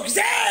husband will talk. He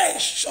say, hey,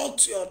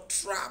 shut your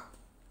trap.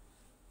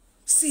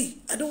 See,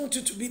 I don't want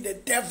you to be the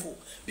devil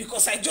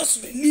because I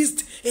just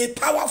released a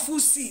powerful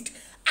seed.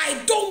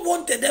 I don't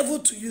want the devil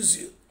to use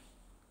you.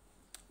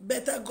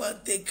 Better go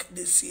and take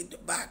the seed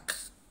back.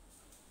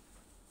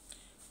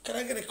 Can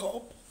I get a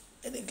cup?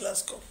 Any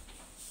glass cup?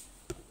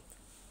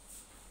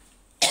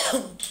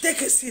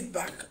 Take a seed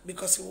back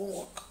because it won't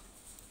work.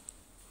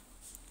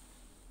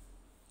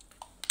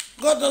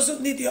 God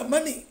doesn't need your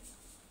money.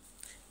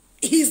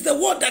 He's the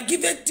one that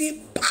giveth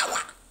thee power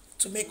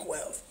to make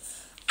wealth.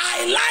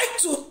 I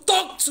like to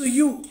talk to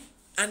you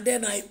and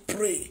then I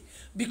pray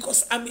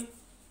because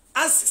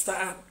as Sister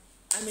Anne,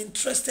 I'm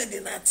interested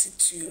in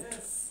attitude.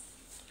 Yes.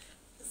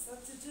 It's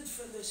attitude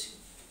fellowship.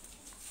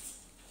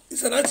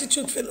 It's an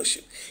attitude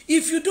fellowship.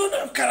 If you don't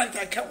have character,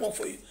 I can't work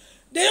for you.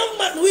 The young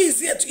man who is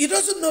here, he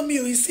doesn't know me,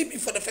 he see me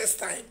for the first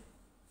time.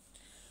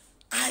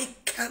 I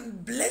can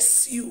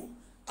bless you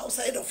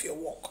outside of your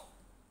work.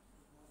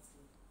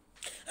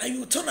 And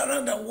you turn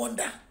around and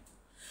wonder,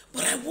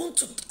 but I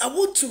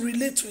want to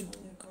relate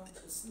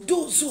with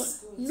those who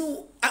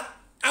no,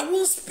 I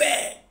won't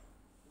spare.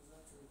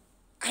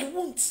 I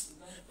won't.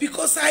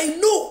 Because I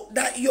know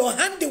that your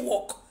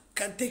handiwork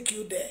can take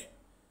you there,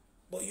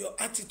 but your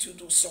attitude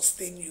will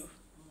sustain you.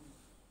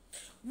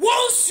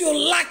 Once you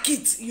lack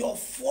it, you're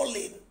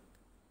falling.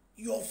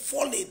 You're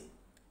falling.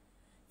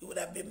 It would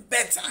have been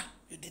better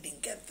you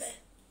didn't get there.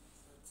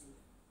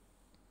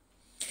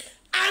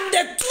 And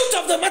the truth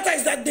of the matter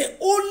is that the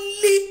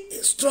only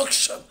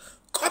instruction,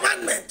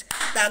 commandment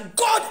that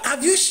God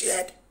have you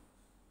shared,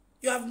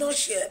 you have not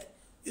shared.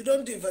 You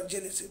don't do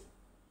evangelism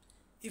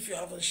if you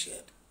haven't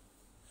shared.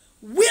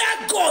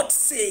 Where God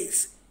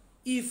says,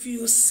 if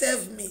you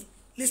serve me,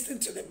 listen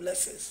to the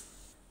blessings.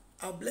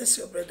 I'll bless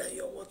your bread and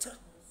your water.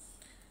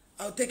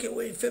 I'll take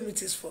away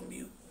infirmities from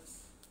you.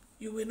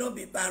 You will not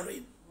be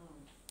barren.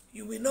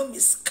 You will not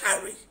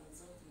miscarry.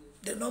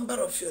 The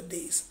number of your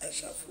days I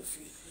shall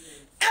fulfill.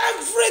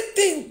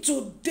 Everything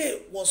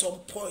today was on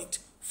point.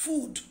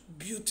 Food,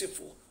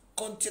 beautiful.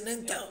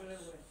 Continental.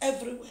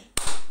 Everywhere.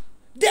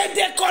 The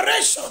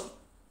decoration.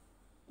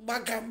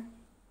 Bagam.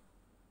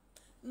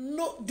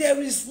 No, there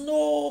is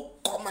no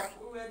comma.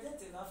 We were there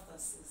till after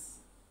 6.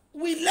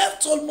 We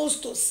left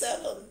almost to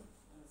 7. Yes.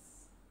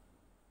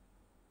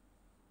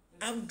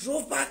 And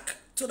drove back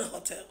to the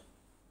hotel.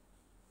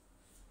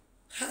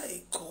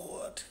 Hi,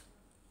 God.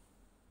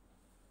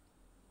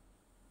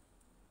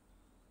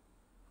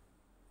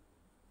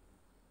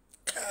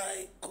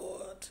 Hi,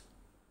 God.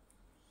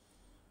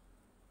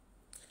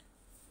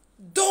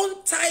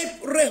 Don't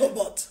type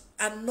Rehoboth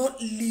and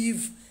not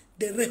live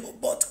the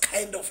Rehoboth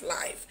kind of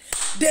life.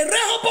 The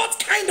Rehoboth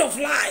kind of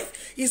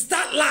life is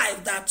that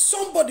life that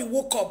somebody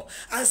woke up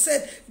and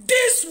said,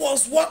 this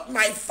was what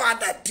my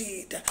father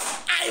did.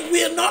 I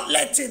will not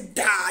let it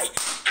die.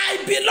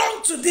 I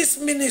belong to this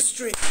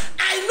ministry.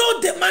 I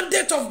know the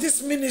mandate of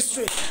this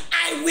ministry.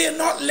 I will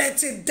not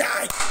let it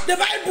die. The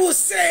Bible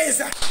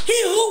says,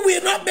 he who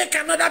will not make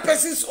another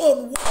person's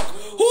own work,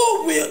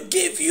 who will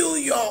give you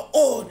your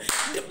own?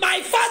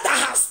 My father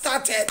has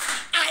started.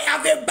 I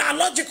have a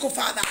biological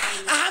father.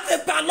 I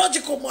have a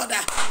biological mother.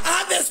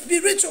 I have a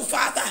spiritual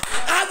father.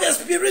 I have a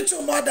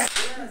spiritual mother.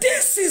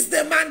 This is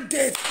the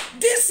mandate.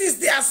 This is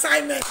the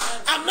assignment.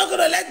 I'm not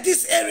going to let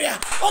this area.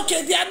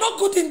 Okay, they are not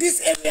good in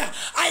this area.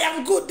 I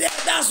am good there.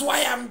 That's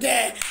why I'm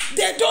there.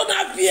 They don't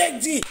have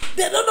Ph.D.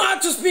 They don't know how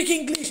to speak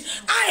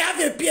English. I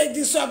have a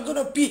Ph.D., so I'm going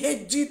to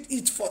Ph.D.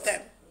 it for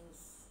them.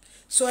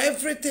 So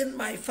everything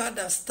my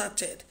father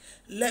started,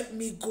 let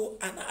me go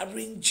and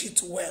arrange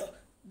it well.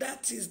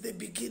 That is the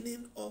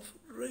beginning of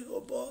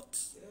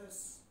Rehoboth.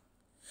 Yes.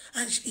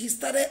 And he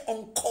started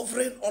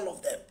uncovering all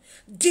of them.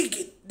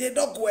 Digging. They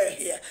don't go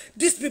here.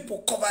 These people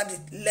covered it.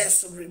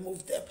 Let's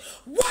remove them.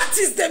 What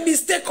is the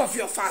mistake of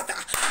your father?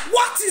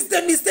 What is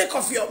the mistake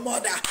of your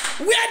mother?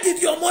 Where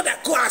did your mother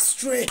go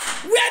astray?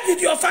 Where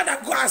did your father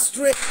go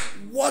astray?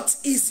 What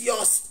is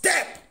your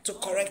step to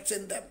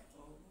correcting them?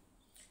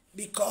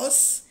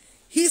 Because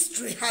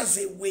history has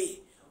a way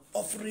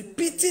of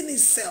repeating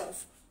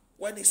itself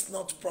when it's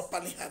not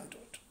properly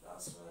handled.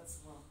 That's right,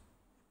 man.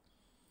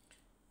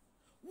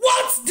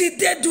 What did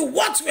they do?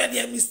 What were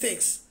their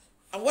mistakes?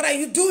 And what are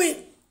you doing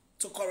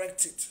to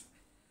correct it?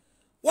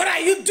 What are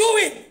you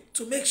doing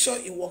to make sure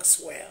it works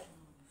well?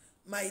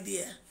 My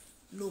dear,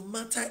 no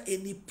matter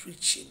any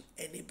preaching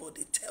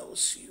anybody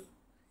tells you,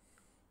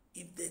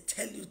 if they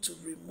tell you to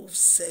remove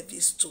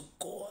service to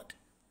God,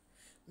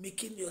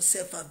 making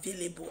yourself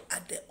available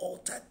at the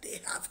altar, they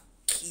have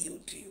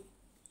killed you.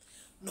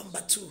 Number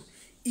 2,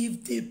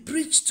 if they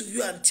preach to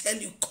you and tell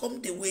you,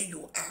 come the way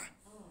you are,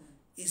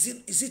 is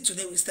it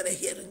today we started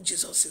hearing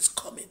Jesus is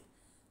coming?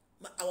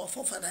 Our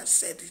forefathers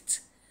said it,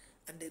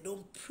 and they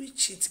don't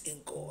preach it in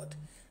God.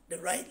 The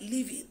right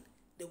living,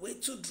 the way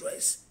to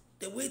dress,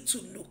 the way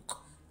to look,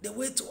 the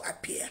way to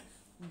appear.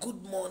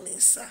 Good morning,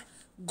 sir.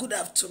 Good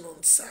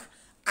afternoon, sir.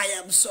 I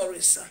am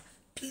sorry, sir.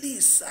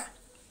 Please, sir.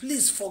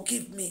 Please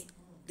forgive me.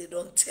 They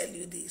don't tell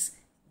you this.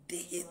 They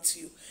hate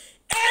you.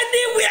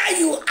 Anywhere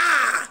you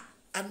are,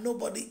 and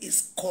nobody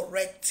is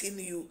correcting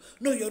you.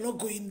 No, you're not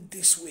going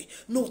this way.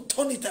 No,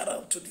 turn it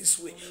around to this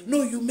way.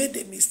 No, you made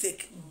a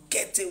mistake.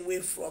 Get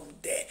away from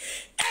there.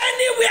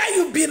 Anywhere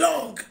you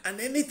belong and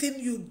anything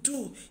you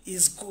do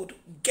is good,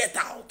 get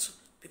out,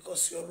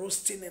 because you're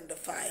roasting in the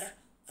fire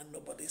and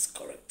nobody's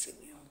correcting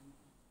you.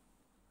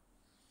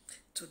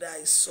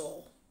 Today I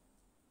saw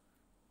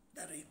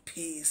that it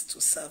pays to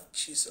serve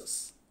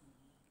Jesus.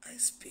 I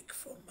speak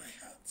from my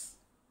heart.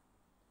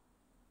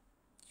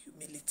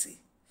 Humility.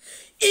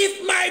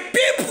 If my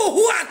people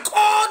who are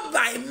called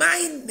by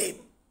my name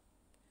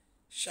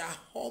shall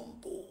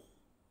humble.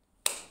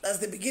 That's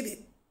the beginning.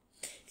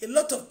 A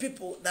lot of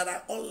people that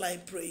are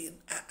online praying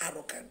are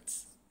arrogant.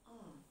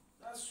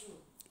 That's true.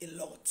 A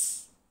lot.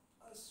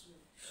 That's true.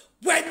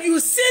 When you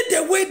see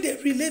the way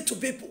they relate to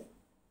people,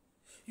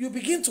 you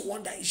begin to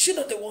wonder, is she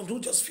not the one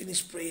who just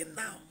finished praying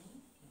now?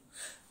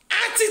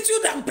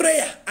 Attitude and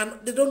prayer, and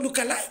they don't look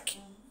alike.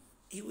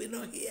 He will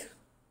not hear.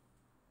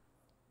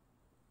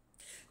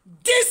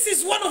 This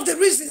is one of the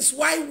reasons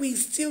why we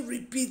still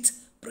repeat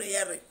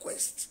prayer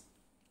requests.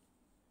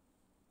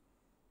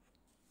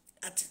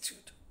 Attitude.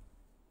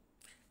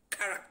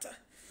 Character.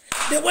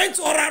 They went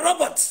to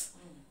Rehoboth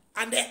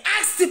and they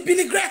asked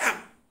Billy Graham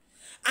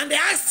and they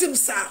asked him,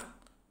 sir,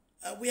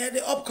 we are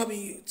the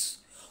upcoming youths.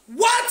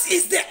 What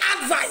is the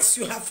advice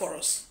you have for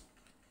us?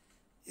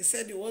 He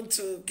said, you want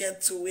to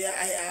get to where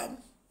I am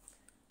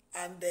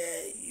and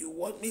you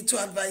want me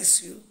to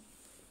advise you.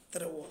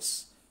 3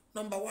 words.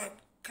 Number 1,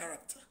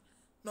 character.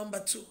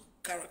 Number 2,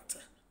 character.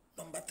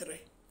 Number 3,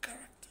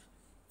 character.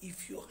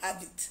 If you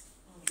have it,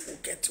 you will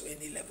get to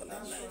any level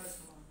in life.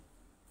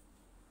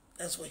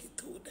 That's what he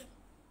told them.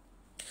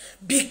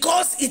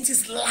 Because it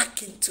is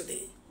lacking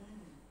today.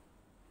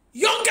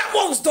 Younger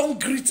ones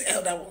don't greet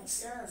elder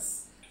ones.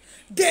 Yes.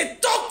 They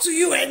talk to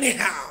you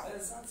anyhow.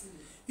 Exactly.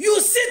 You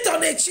sit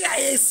on a chair,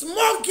 a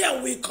small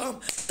girl will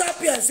come,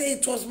 tap you and say,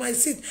 it was my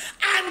seat.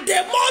 And the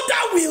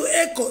mother will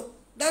echo,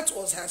 that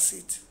was her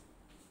seat.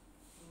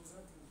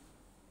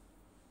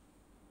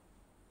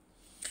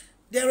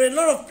 There are a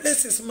lot of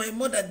places my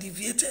mother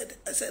deviated.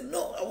 I said,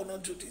 no, I will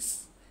not do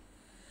this.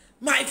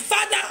 My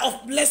father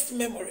of blessed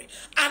memory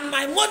and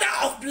my mother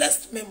of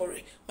blessed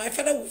memory, my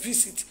father will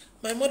visit.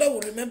 My mother will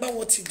remember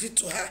what he did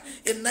to her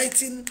in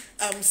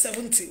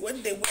 1970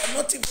 when they were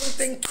not even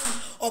thinking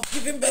of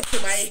giving birth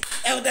to my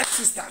elder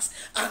sisters.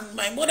 And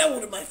my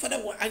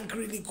father will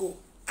angrily go.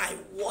 I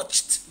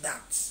watched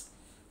that.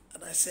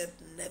 And I said,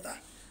 never.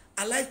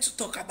 I like to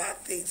talk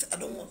about things. I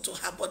don't want to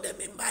harbor them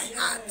in my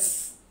heart.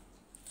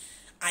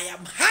 I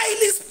am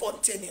highly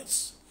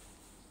spontaneous.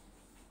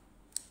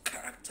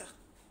 Character.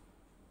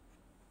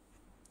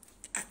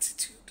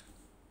 Attitude.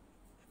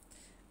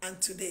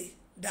 And today,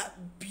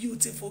 that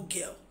beautiful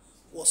girl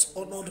was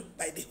honored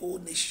by the whole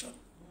nation.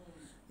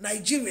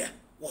 Nigeria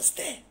was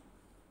there.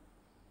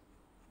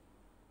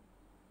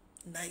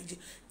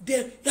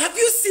 Have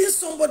you seen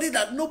somebody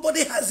that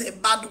nobody has a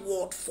bad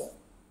word for?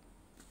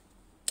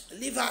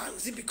 Leave her.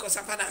 Is it because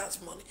her father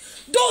has money?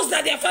 Those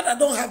that their father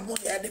don't have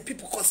money are the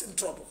people causing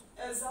trouble.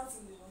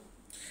 Exactly.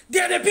 They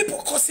are the people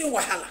causing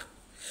wahala.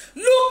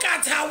 Look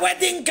at her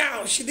wedding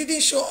gown. She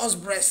didn't show us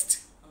breast.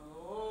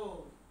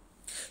 Oh.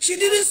 She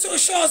didn't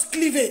show us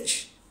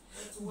cleavage.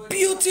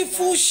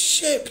 Beautiful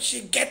shape.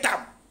 She get them.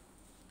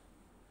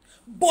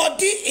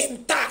 Body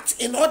intact,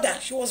 in order.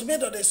 She was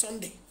made on a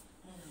Sunday.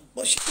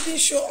 But she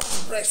didn't show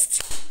us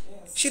breast.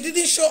 Yes. She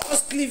didn't show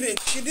us cleavage.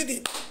 She did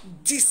a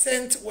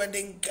decent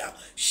wedding gown.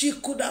 She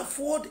could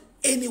afford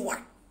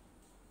anyone.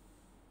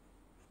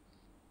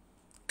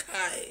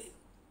 Kai.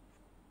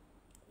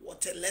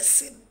 What a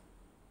lesson.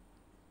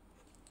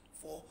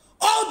 For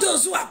all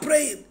those who are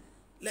praying.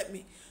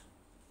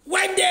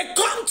 When they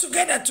come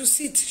together to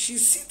sit, she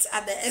sits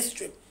at the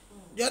extreme.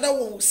 The other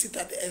one will sit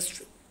at the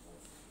extreme.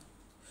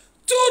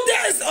 2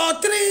 days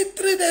or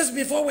three days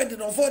before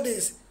wedding, or 4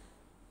 days,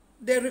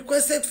 they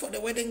requested for the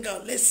wedding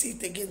gown. Let's see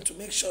it again to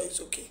make sure it's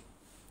okay.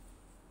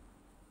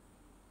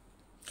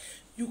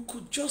 You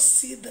could just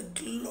see the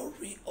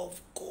glory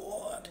of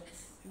God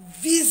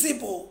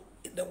visible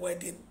in the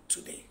wedding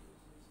today.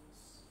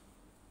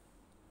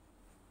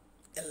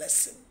 A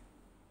lesson.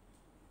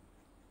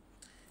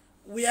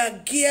 We are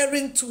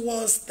gearing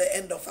towards the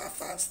end of our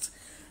fast.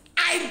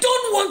 I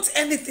don't want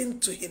anything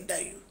to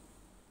hinder you.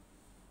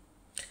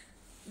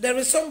 There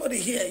is somebody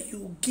here,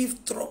 you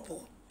give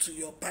trouble to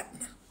your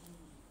partner.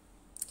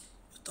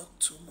 You talk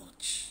too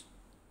much.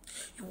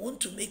 You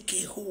want to make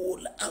a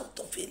hole out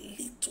of a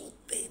little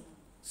thing.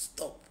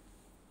 Stop.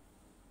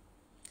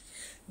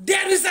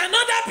 There is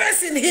another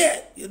person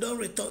here, you don't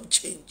return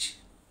change.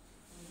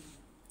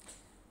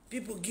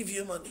 People give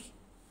you money.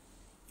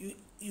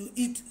 You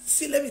eat.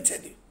 See, let me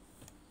tell you.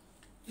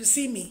 You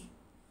see me.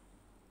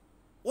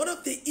 One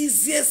of the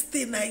easiest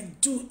things I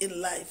do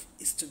in life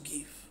is to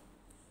give.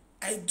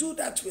 I do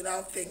that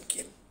without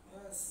thinking.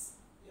 Yes.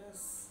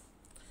 Yes.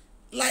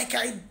 Like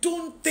I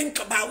don't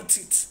think about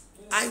it. Yes.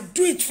 I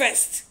do it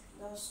first.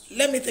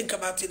 Let me think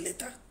about it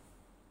later.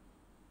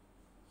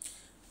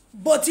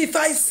 But if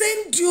I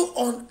send you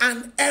on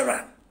an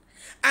errand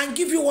and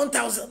give you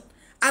 1,000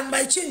 and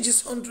my change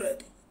is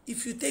 100,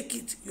 if you take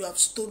it, you have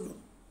stolen.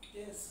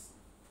 Yes.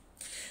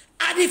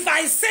 And if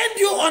I send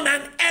you on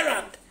an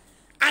errand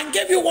and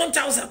give you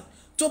 1,000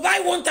 to buy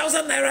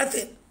 1,000 naira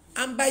thing,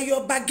 and by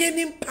your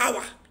bargaining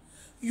power,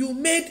 you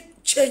made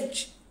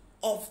change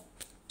of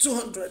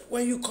 200.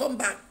 When you come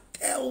back,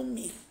 tell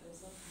me.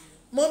 Exactly.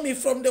 Mommy,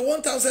 from the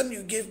 1,000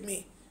 you gave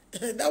me,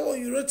 that one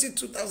you wrote it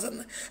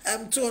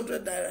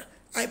 2,200 naira.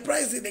 I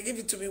priced it, they gave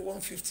it to me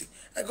 150.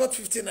 I got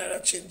 15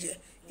 naira change here.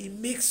 It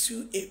makes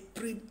you a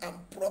prim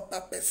and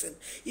proper person.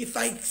 If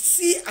I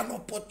see an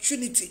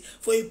opportunity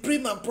for a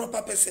prim and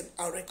proper person,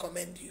 I'll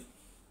recommend you.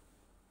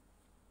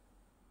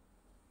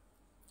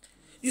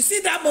 You see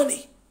that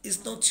money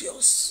is not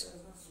yours.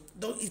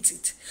 Don't eat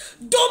it.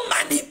 Don't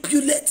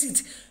manipulate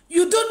it.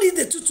 You don't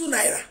need the 2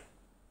 naira.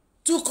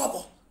 2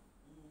 kobo.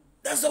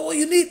 That's not what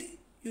you need.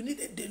 You need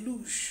a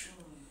deluge.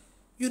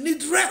 You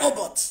need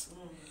Rehoboth.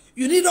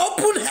 You need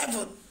open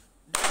heaven.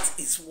 That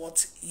is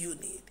what you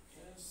need.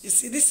 You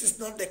see, this is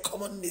not the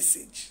common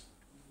message.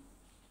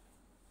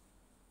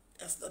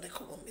 That's not the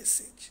common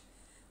message.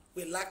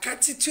 We lack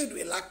attitude,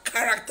 we lack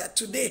character.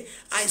 Today,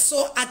 I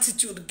saw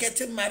attitude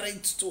getting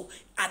married to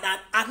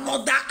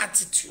another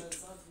attitude.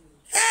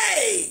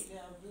 Hey!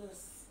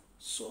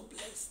 So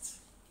blessed.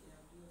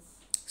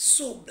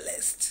 So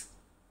blessed.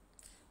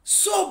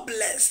 So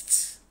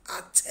blessed.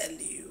 I tell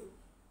you.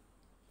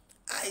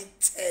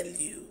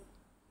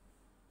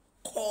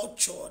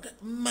 Cultured,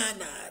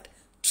 mannered,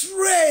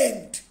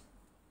 trained.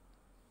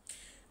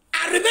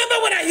 I remember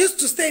when I used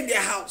to stay in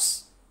their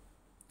house.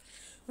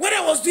 When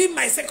I was doing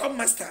my second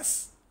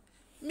master's,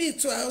 me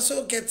too, I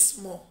also get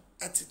small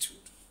attitude.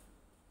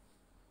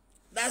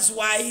 That's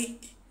why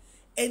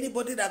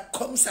anybody that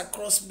comes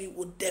across me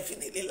would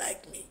definitely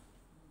like me.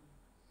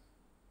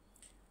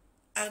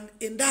 And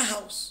in that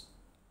house,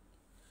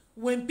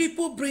 When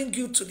people bring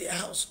you to their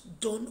house,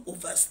 don't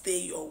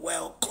overstay your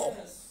welcome.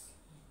 Yes.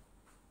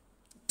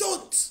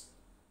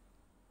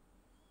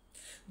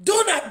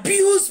 Don't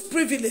abuse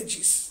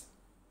privileges.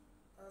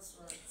 That's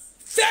right.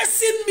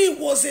 Facing me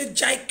was a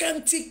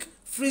gigantic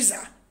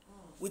freezer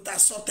with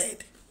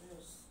assorted.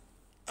 Yes.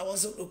 I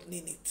wasn't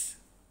opening it.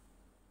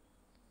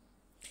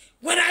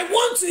 When I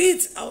want to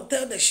eat, I'll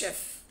tell the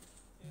chef.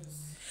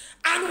 Yes.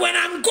 And when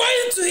I'm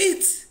going to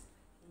eat,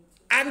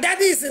 and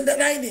daddy is in the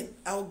dining,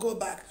 I'll go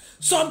back.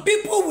 Some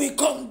people will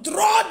come,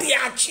 draw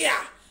their chair,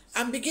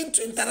 and begin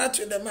to interact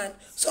with the man.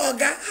 So,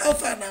 Oga, how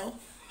far now?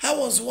 How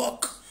was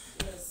work?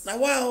 Yes. Now,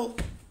 wow.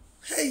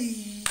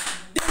 Hey,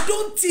 they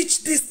don't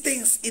teach these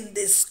things in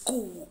the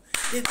school.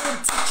 They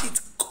don't teach it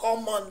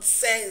common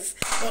sense.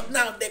 But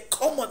now the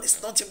common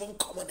is not even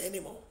common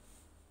anymore.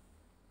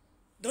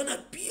 Don't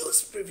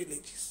abuse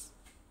privileges.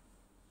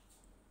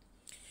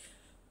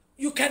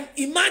 You can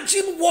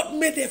imagine what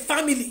made a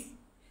family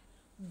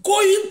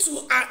going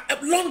to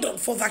London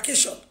for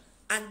vacation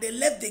and they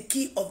left the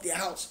key of their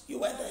house. You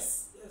were there.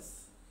 Yes.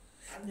 Yes.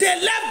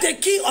 They left the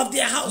key of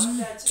their house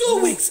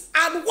 2 weeks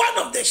and one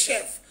of the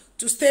chefs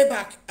to stay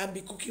back and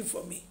be cooking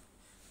for me.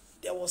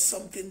 There was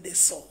something they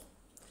saw.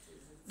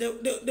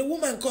 The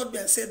woman called me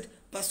and said,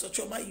 Pastor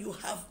Choma, you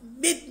have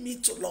made me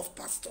to love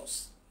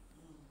pastors.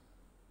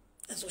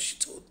 That's what she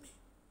told me.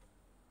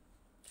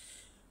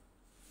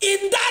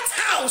 In that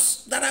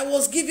house that I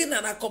was given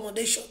an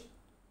accommodation,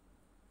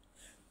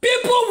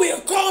 people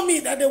will call me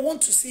that they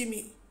want to see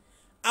me.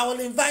 I will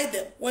invite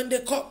them. When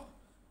they come,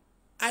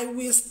 I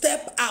will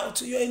step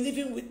out. You're a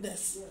living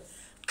witness. Yes.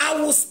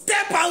 I will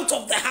step out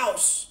of the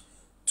house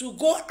to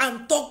go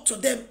and talk to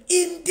them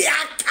in their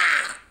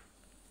car.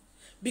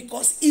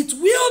 Because it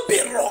will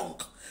be wrong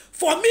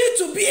for me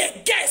to be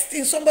a guest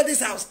in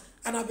somebody's house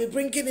and I'll be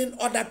bringing in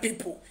other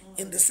people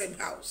in the same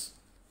house.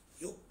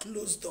 You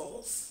close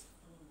doors.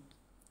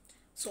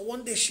 So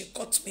one day she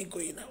caught me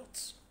going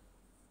out.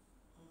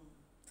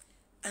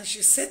 And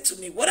she said to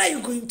me, what are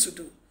you going to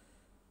do?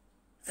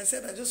 I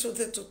said, I just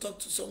wanted to talk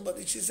to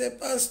somebody. She said,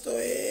 Pastor,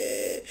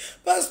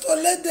 Pastor,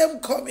 let them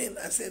come in.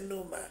 I said,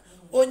 no, ma.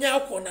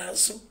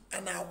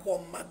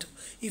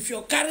 If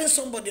you're carrying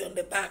somebody on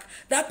the back,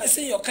 that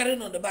person you're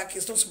carrying on the back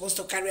is not supposed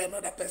to carry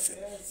another person.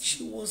 Yes.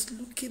 She was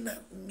looking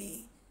at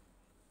me.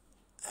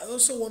 I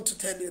also want to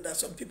tell you that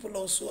some people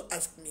also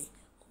ask me,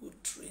 who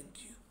trained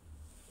you?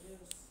 Yes.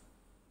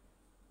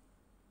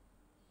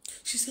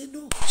 She said,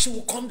 no. She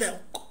will come down.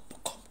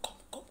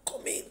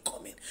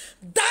 Come in.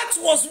 That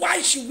was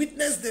why she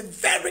witnessed the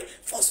very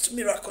first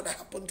miracle that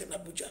happened in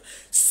Abuja.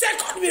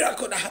 Second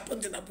miracle that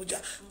happened in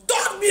Abuja.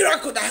 Third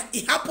miracle that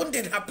it happened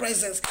in her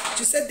presence.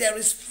 She said, there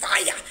is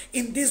fire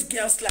in this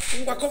girl's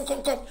life.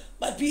 Come.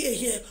 My PA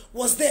here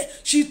was there.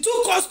 She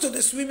took us to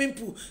the swimming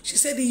pool. She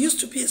said it used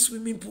to be a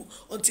swimming pool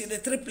until the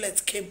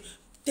triplets came.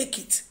 Take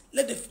it.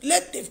 Let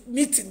the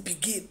meeting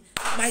begin.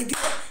 My dear,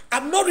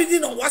 I'm not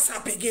reading on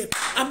WhatsApp again.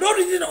 I'm not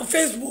reading on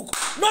Facebook.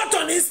 Not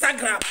on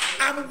Instagram.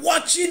 I'm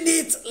watching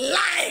it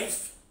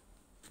live.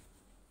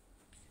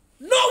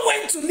 Know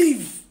when to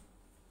leave.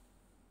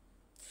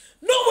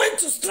 Know when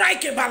to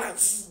strike a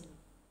balance.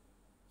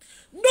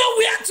 Know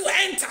where to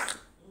enter.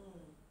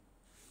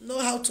 Know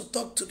how to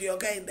talk to the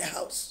guy in the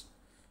house.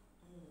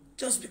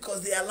 Just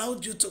because they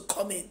allowed you to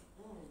come in,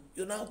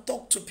 you now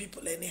talk to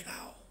people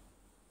anyhow.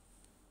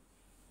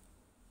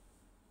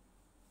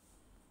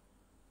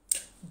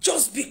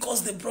 Just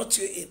because they brought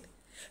you in.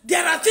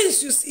 There are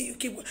things you see, you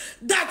keep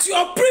that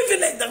you're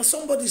privileged that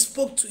somebody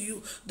spoke to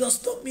you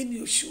does not mean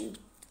you should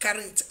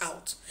carry it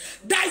out.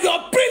 That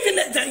you're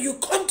privileged that you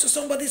come to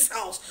somebody's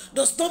house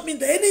does not mean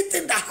that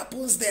anything that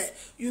happens there,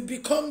 you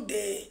become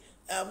the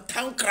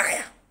town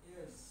crier.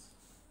 Yes.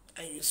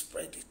 And you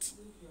spread it.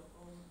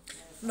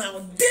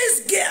 Now,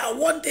 this girl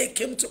one day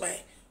came to my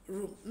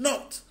room,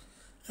 knocked.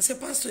 I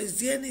said, Pastor, is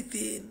there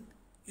anything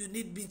you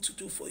need me to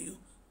do for you?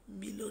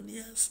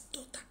 Millionaire's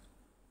daughter.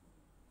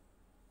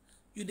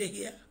 You dey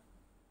hear?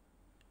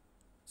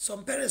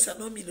 Some parents are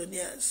not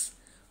millionaires,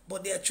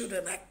 but their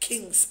children are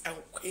kings and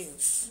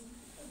queens.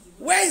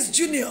 Where is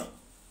Junior?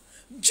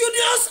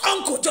 Junior's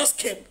uncle just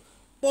came,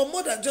 but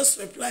mother just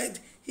replied,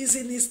 he's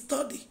in his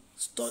study.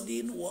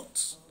 Studying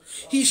what?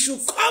 He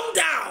should come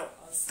down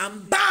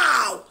and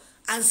bow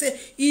and say,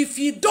 if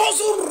he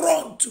doesn't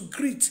run to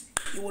greet,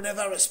 he will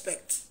never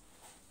respect.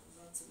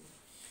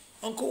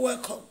 Uncle,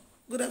 welcome.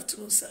 Good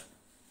afternoon, sir.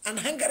 And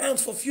hang around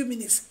for a few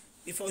minutes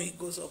before he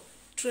goes up.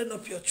 Train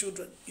up your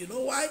children. You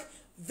know why?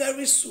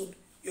 Very soon,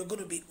 you're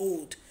going to be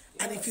old.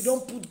 Yes. And if you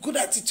don't put good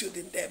attitude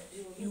in them,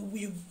 you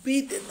will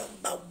be the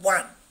number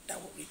one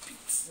that will repeat.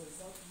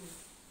 Exactly.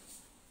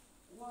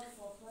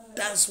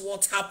 That's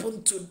what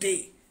happened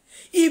today.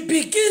 It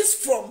begins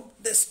from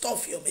the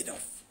stuff you're made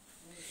of.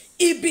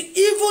 Yes.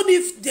 Even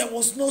if there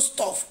was no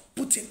stuff,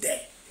 put it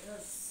there.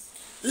 Yes.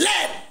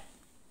 Learn.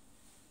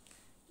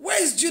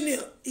 Where is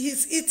Junior?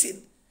 He's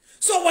eating.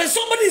 So when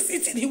somebody is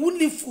eating, he won't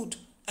leave food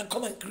and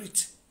come and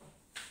greet.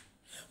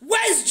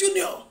 Where is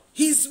Junior?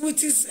 He's with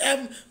his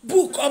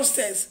book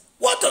upstairs.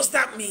 What does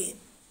that mean?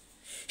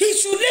 He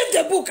should leave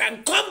the book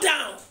and come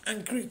down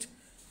and greet.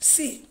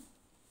 See.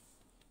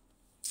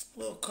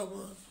 Oh, come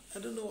on. I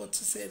don't know what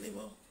to say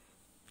anymore.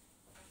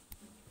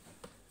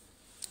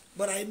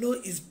 But I know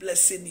it's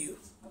blessing you.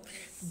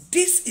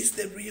 This is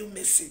the real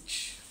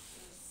message.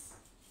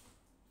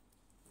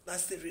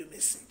 That's the real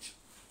message.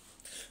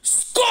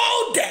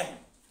 Scold them.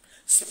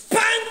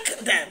 Spank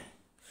them.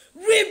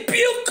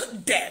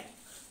 Rebuke them.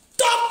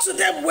 Talk to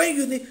them when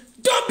you need.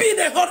 Don't be in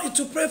a hurry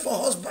to pray for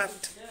husband.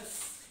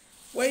 Yes.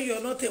 When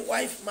you're not a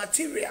wife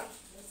material,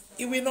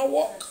 it will not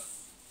work.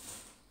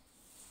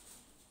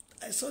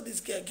 I saw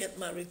this girl get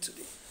married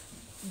today.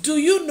 Do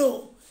you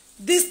know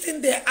this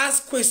thing they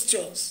ask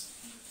questions?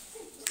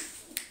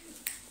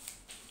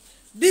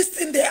 This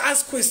thing they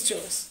ask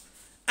questions,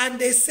 and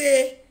they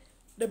say,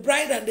 the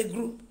bride and the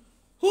groom,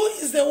 who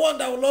is the one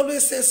that will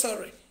always say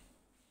sorry?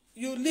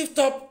 You lift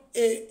up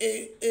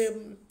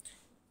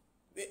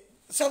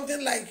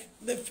something like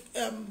the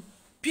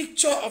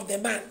picture of the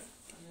man.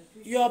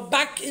 You're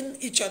backing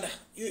each other.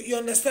 You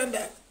understand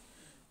that?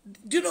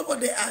 Do you know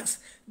what they asked?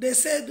 They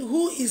said,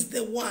 who is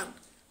the one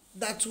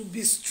that will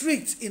be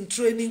strict in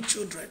training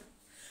children?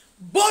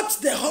 Both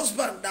the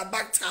husband that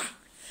backed her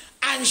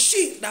and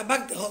she that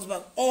backed the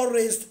husband all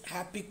raised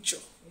her picture.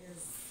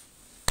 Yes.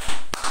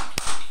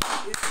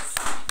 Yes.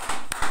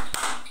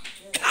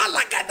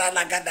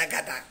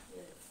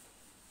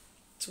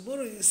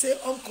 Tomorrow you say,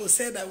 uncle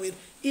said that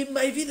in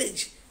my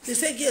village, they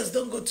say girls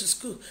don't go to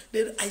school.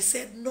 Then I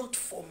said, not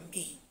for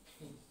me.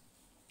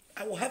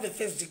 I will have a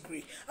first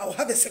degree. I will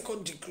have a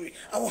second degree.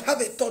 I will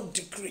have a third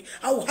degree.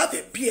 I will have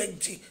a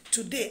Ph.D.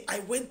 Today, I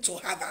went to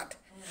Harvard.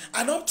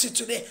 And up to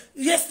today,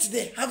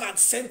 yesterday, Harvard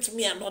sent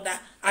me another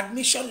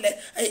admission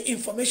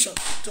information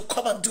to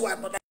come and do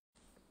another.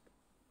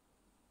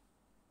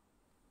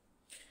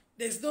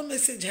 There's no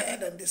message higher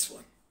than this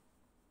one.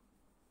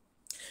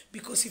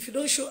 Because if you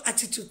don't show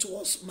attitude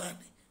towards man,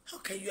 how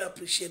can you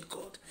appreciate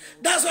God?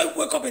 That's why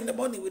we wake up in the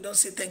morning, we don't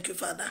say, thank you,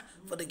 Father,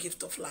 for the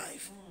gift of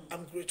life.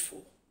 I'm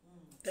grateful.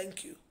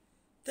 Thank you.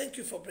 Thank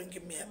you for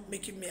bringing me,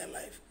 making me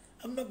alive.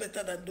 I'm not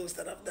better than those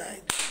that have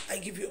died. I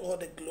give you all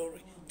the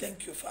glory.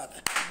 Thank you,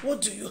 Father.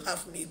 What do you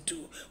have me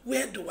do?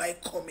 Where do I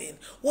come in?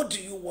 What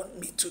do you want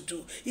me to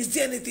do? Is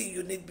there anything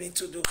you need me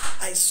to do?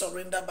 I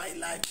surrender my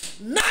life.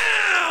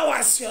 Now,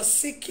 as you're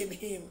seeking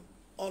him,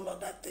 all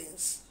other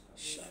things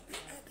shall be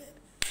added.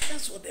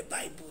 That's what the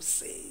Bible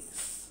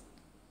says.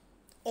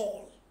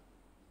 All.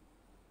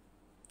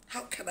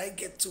 How can I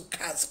get 2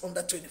 cars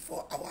under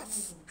 24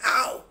 hours?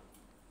 How?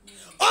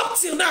 Up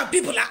till now,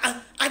 people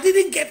are, I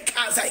didn't get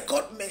cars, I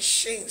got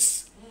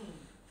machines.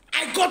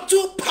 I got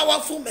 2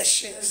 powerful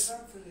machines.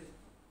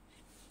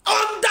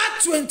 Under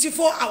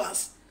 24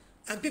 hours.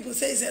 And people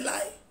say it's a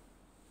lie.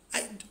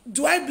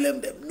 Do I blame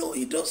them? No,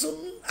 it doesn't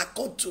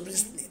accord to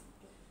reasoning.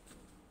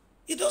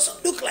 It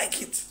doesn't look like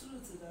it.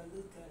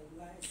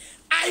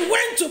 I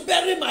went to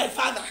bury my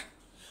father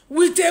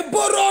with a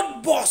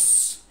borrowed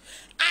bus.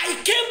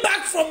 I came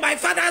back from my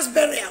father's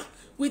burial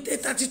with a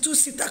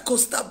 32-seater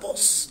coaster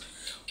bus.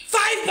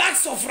 5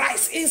 bags of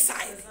rice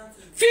inside.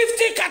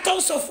 50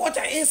 cartons of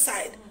water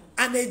inside.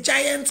 And a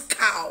giant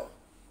cow.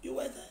 You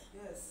were there?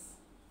 Yes.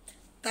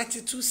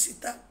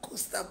 32-seater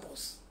coaster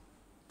bus.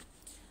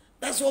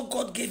 That's what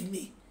God gave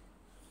me.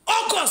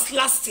 August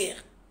last year.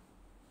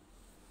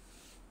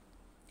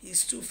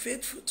 He's too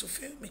faithful to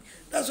fail me.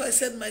 That's why I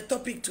said my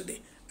topic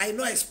today. I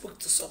know I spoke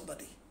to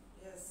somebody.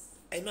 Yes.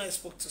 I know I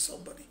spoke to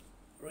somebody.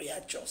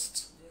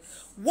 Readjust.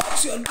 Yes.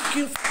 What you're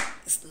looking for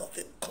is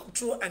nothing.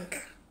 Control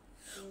anger.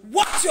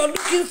 What you're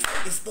looking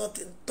for is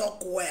nothing.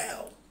 Talk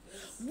well.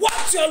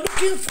 What you're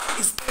looking for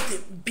is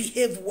nothing.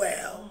 Behave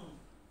well.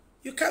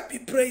 You can't be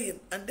praying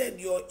and then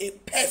you're a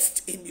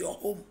pest in your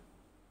home.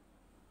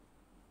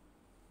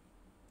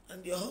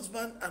 And your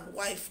husband and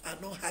wife are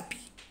not happy.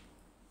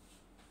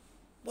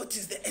 What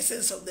is the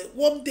essence of the...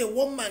 One day,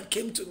 one man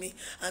came to me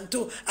and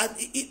told... And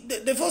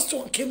the first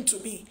one came to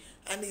me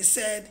and he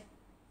said,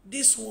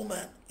 this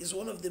woman is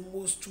one of the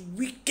most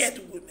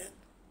wicked women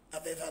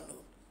I've ever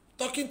known.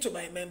 Talking to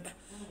my member.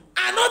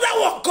 Another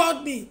one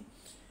called me.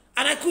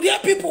 And I could hear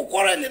people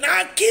quarreling.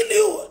 I'll kill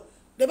you.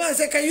 The man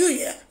said, can you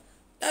hear?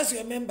 That's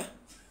your member.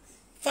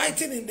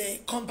 Fighting in the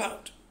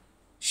compound.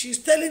 She's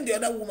telling the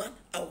other woman,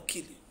 I will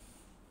kill you.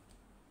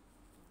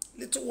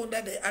 Little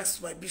wonder they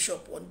asked my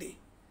bishop one day,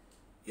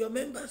 your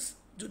members,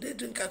 do they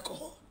drink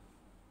alcohol?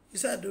 He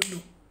said, I don't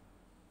know.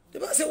 The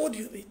man said, what do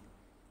you mean?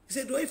 He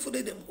said, do I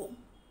follow them home?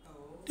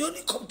 They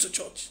only come to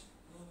church.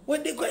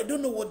 When they go, I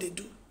don't know what they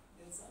do.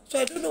 So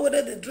I don't know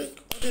whether they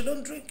drink or they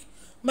don't drink.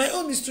 My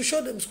own is to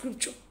show them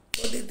scripture.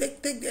 But they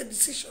take their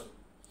decision.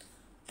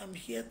 I'm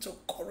here to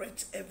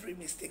correct every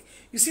mistake.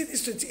 You see,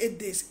 these 28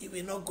 days, it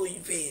will not go in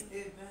vain.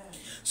 Amen.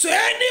 So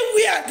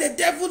anywhere the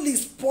devil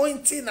is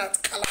pointing at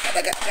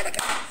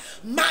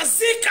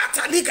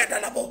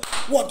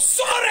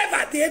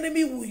whatsoever the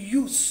enemy will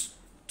use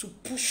to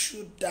push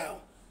you down,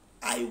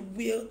 I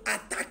will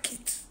attack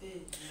it.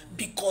 Amen.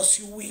 Because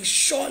you will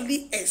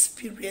surely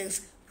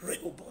experience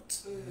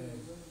Rehoboth.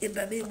 Amen. In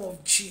the name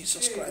of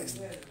Jesus Christ.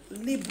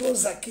 Libro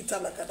Zakita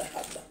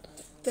Lakadahanda.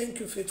 Thank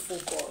you, faithful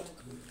God.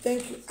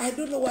 Thank you. I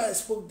don't know why I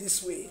spoke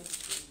this way.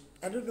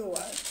 I don't know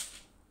why.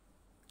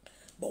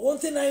 But one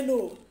thing I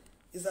know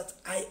is that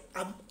I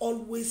am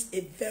always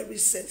a very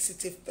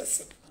sensitive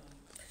person.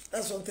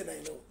 That's one thing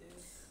I know.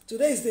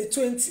 Today is day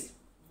 20.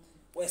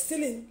 We're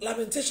still in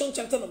Lamentation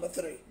chapter number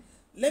 3.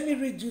 Let me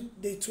read you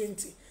day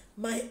 20.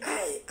 My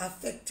eye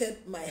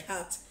affected my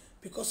heart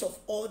because of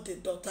all the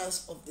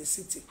daughters of the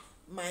city.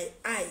 My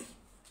eye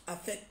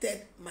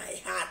affected my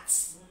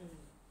heart.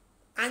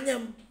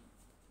 Anyam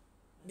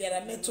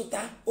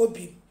biarametuta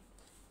obi.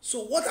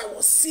 So what I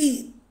was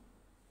seeing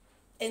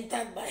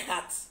entered my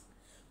heart.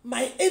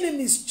 My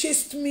enemies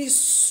chased me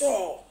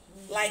sore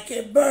like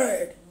a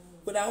bird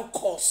without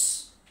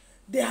cause.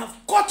 They have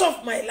cut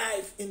off my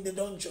life in the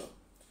dungeon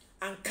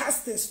and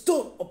cast a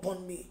stone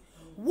upon me.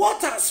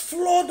 Waters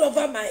flowed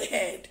over my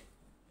head.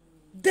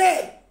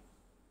 Then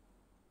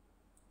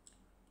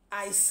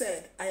I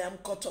said, I am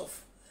cut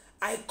off.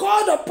 I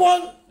called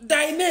upon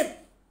thy name,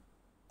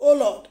 O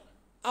Lord,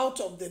 out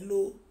of the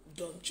low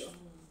dungeon.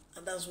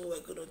 And that's what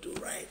we're going to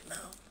do right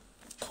now.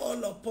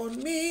 Call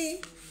upon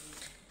me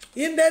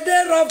in the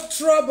day of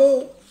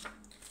trouble.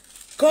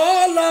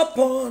 Call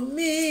upon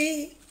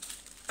me,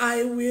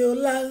 I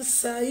will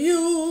answer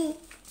you.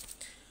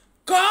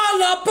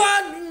 Call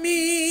upon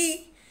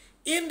me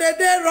in the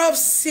day of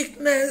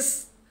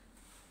sickness.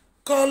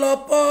 Call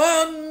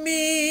upon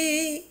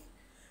me,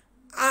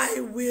 I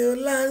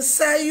will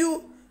answer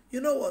you.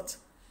 You know what?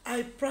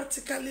 I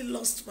practically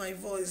lost my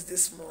voice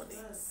this morning.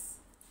 Yes.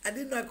 I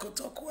didn't know I could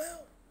talk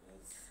well.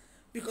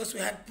 Because we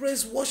had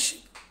praise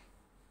worship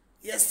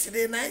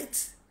yesterday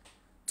night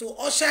to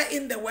usher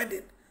in the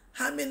wedding.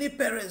 How many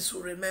parents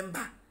will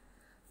remember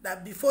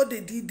that before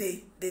the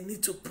D-Day, they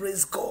need to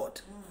praise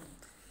God?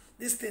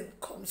 This thing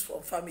comes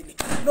from family.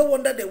 No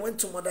wonder they went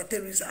to Mother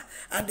Teresa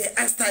and they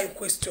asked her a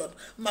question.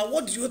 Ma,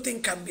 what do you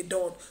think can be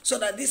done so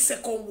that this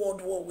Second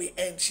World War will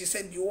end? She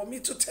said, you want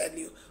me to tell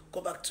you? Go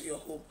back to your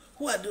home.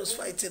 Who are those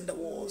fighting the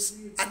wars?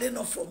 Are they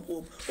not from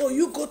home? Oh,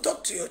 you go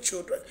talk to your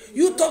children.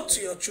 You talk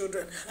to your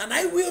children. And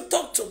I will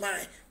talk to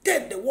mine.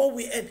 Then the war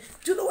will end.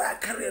 Do you know why I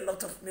carry a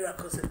lot of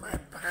miracles in my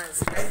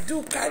hands? I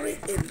do carry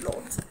a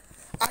lot.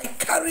 I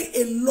carry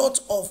a lot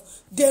of,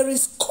 there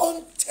is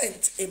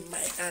content in my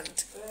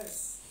hand.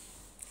 Yes.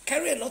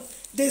 Carry a lot.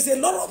 There's a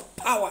lot of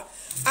power.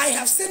 I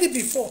have said it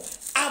before.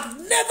 I've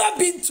never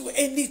been to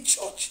any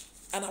church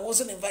and I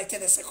wasn't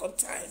invited a second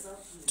time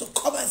to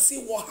come and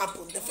see what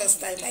happened the first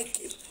time I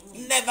came.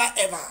 Never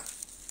ever.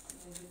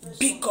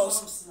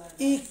 Because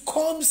it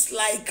comes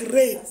like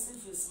rain. As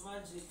if it's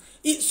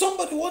magic.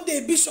 Somebody one day,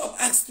 a bishop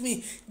asked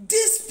me,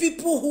 these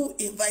people who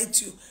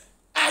invite you,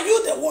 are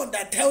you the one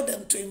that tell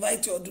them to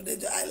invite you or do they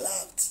do? I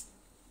laughed.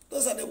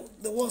 Those are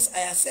the ones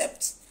I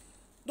accept.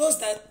 Those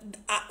that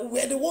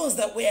were the ones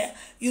that were,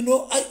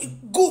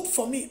 good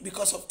for me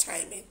because of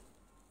timing.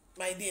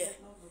 My dear.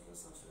 Not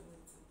because of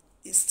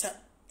anything. It's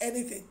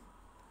anything.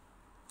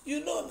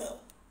 You know now.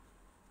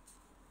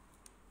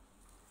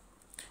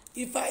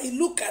 If I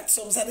look at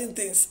some certain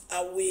things,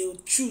 I will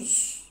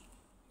choose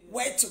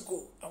where to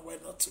go and where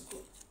not to go.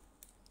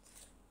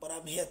 But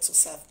I'm here to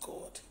serve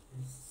God.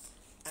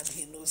 And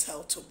He knows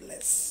how to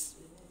bless.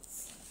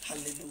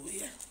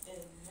 Hallelujah.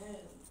 Amen.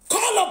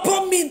 Call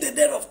upon me in the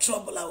day of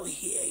trouble, I will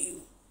hear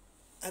you.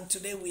 And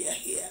today we are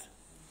here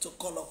to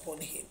call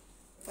upon Him.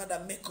 Father,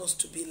 make us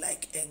to be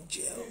like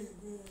angel.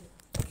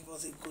 Give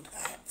us a good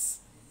heart,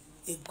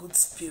 a good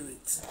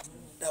spirit,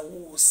 that we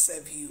will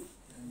serve you.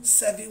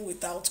 Serving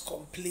without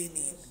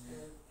complaining.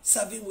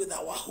 Serving with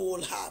our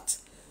whole heart.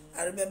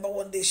 I remember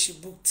one day she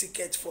booked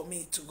tickets for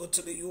me to go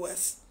to the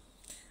US.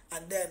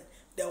 And then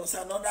there was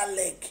another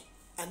leg.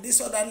 And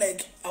this other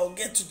leg, I will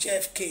get to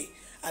JFK.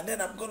 And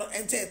then I'm going to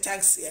enter a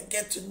taxi and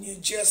get to New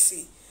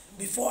Jersey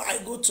before I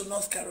go to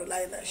North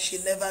Carolina. She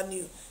never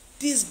knew.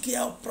 This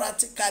girl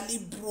practically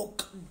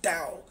broke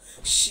down.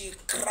 She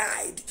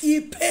cried.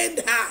 It pained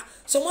her.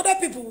 Some other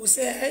people will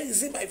say, hey,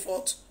 is it my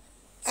fault?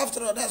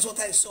 After all, that's what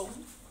I saw.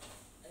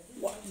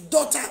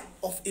 Daughter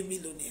of a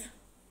millionaire.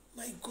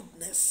 My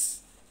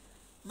goodness.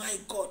 My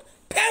God.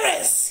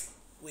 Parents,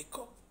 wake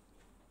up.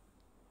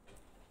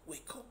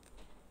 Wake up.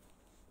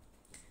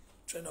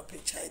 Train up a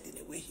child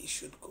in a way he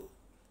should go.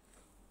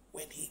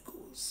 When he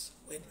goes,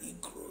 when he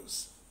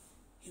grows,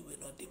 he will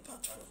not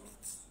depart from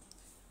it.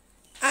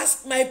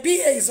 Ask my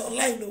PA is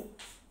online. No.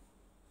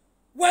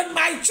 When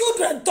my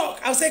children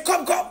talk, I'll say,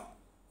 come.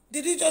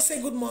 Did you just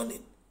say good morning?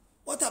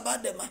 What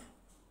about them, ma?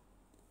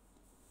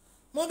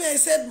 Mommy, I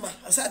said, ma.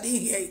 I said, I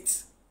didn't hear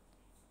it.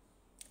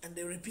 And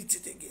they repeat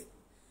it again.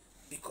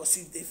 Because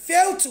if they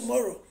fail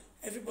tomorrow,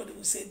 everybody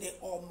will say the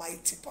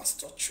almighty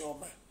Pastor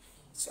Choma.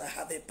 So I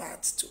have a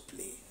part to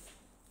play.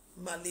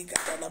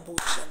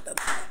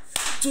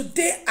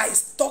 Today I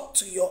stuck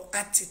to your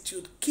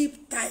attitude.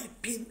 Keep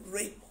typing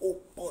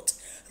Rehoboth.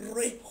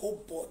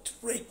 Rehoboth.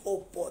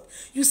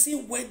 Rehoboth. You see,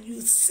 when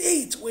you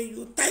say it, when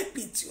you type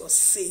it, you're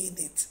saying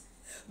it.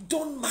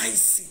 Don't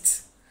miss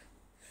it.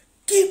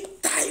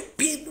 Keep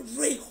typing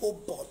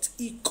Rehoboth.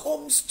 It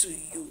comes to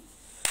you.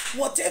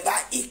 whatever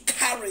it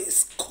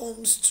carries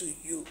comes to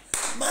you.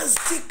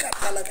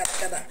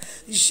 Mazikatalakada,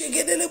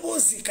 jegedelebo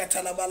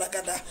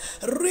zikatalabalagada,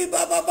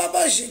 riba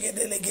baba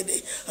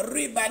jegedelegede,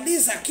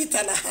 ribaliza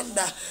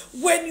kitalahanda.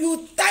 When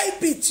you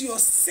type it, you're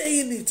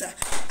saying it.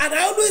 And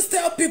I always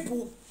tell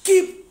people,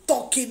 keep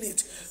talking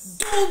it.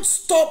 Don't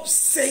stop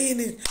saying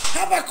it.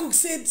 Habakkuk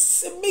said,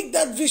 make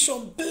that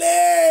vision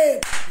plain.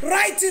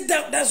 Write it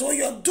down. That's what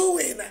you're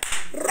doing.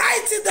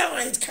 Write it down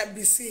and it can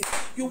be seen.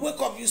 You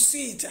wake up, you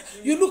see it.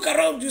 You look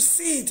around, you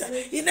see it.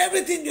 In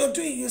everything you're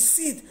doing, you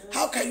see it.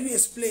 How can you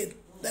explain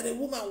that a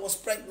woman was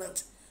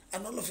pregnant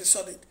and all of a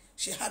sudden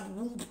she had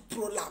womb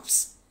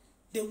prolapse?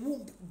 The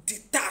womb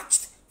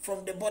detached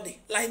from the body,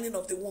 lining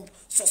of the womb,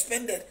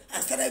 suspended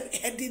and started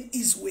heading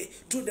his way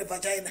through the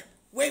vagina.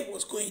 Where it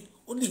was going,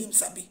 only him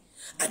sabi.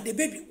 And the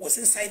baby was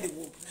inside the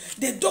womb.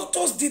 The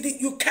doctors didn't,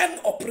 you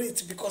can't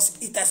operate because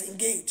it has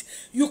engaged.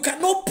 You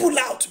cannot pull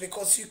out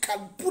because you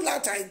can pull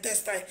out her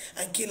intestine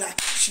and kill her.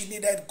 She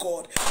needed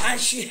God. And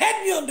she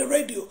heard me on the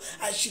radio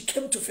and she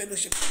came to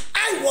fellowship.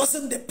 I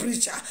wasn't the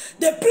preacher.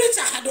 The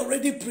preacher had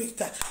already preached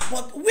her.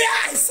 But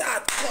where I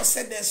sat, God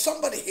said, there's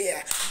somebody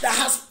here that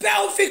has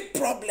pelvic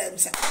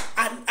problems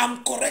and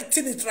I'm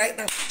correcting it right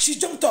now. She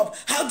jumped up.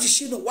 How did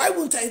she know? Why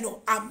wouldn't I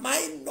know? Am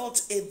I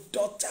not a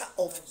daughter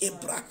of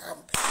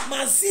Abraham?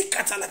 By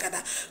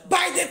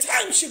the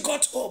time she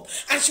got home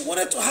and she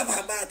wanted to have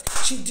her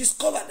bath, she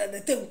discovered that the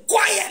thing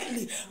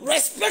quietly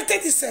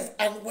respected itself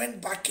and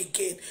went back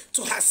again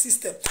to her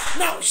system.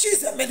 Now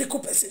she's a medical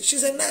person.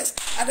 She's a nurse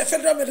at the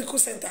Federal Medical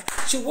Center.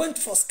 She went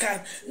for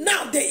scan.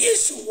 Now the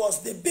issue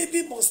was the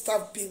baby must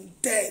have been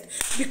dead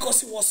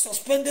because it was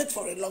suspended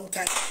for a long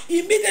time.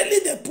 Immediately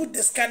they put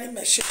the scanning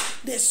machine.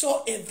 They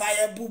saw a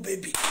viable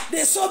baby.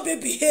 They saw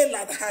baby hale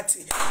and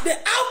hearty.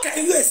 How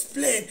can you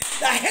explain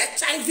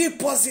that HIV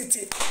positive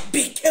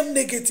became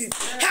negative?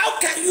 How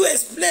can you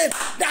explain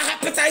that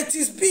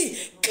hepatitis B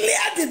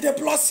cleared in the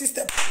blood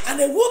system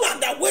and a woman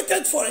that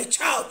waited for a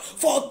child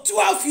for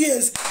 12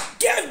 years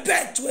gave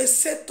birth to a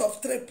set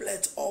of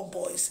triplets, all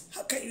boys?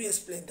 How can you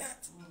explain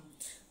that?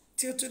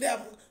 Till today,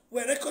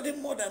 we're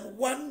recording more than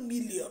 1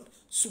 million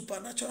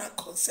supernatural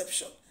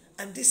conception,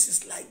 and this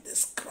is like the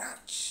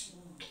scratch.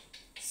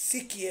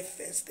 Seek ye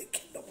first the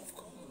kingdom of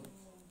God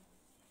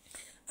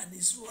and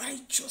his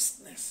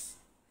righteousness.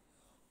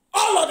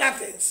 All other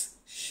things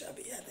shall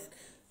be added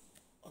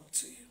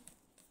unto you.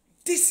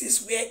 This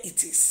is where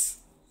it is.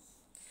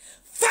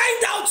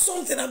 Find out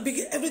something and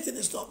begin. Everything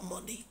is not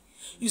money.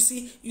 You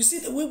see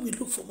the way we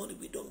look for money,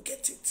 we don't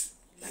get it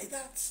like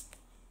that.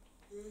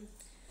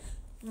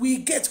 We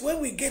get, when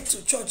we get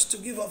to church to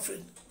give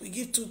offering, we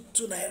give 2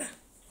 naira,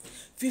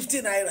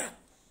 50 naira.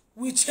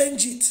 We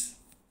change it.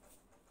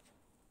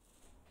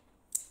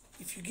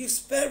 If you give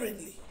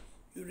sparingly,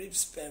 you reap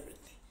sparingly.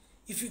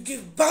 If you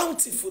give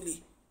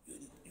bountifully,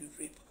 you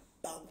reap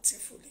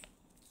bountifully.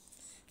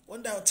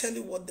 One day I'll tell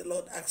you what the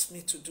Lord asked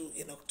me to do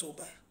in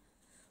October,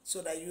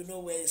 so that you know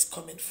where it's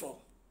coming from.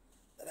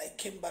 That I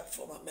came back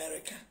from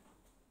America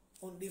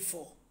only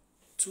for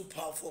 2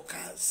 powerful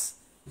cars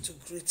to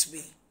greet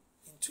me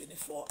in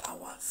 24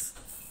 hours.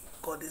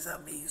 God is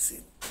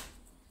amazing.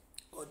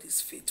 God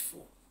is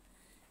faithful.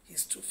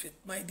 He's too faithful.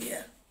 My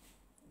dear,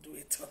 do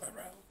a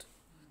turnaround.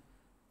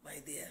 My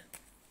dear,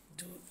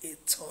 do a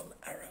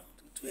turnaround.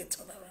 Do a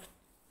turnaround.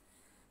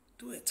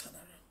 Do a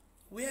turnaround.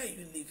 Where are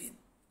you living?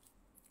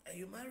 Are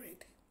you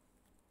married?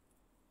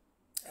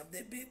 Have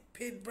they been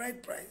paid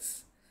bride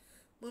price?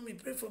 Mommy,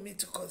 pray for me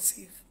to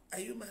conceive. Are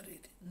you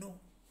married? No.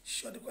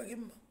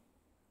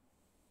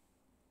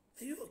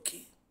 Are you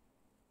okay?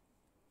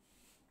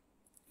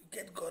 You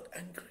get God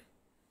angry.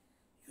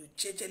 You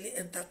jejely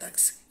enter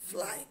taxi,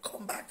 fly,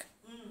 come back.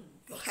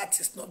 Your heart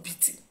is not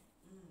beating.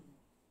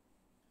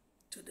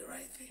 Do the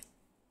right thing.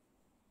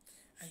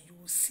 And you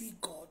will see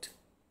God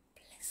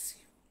bless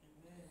you.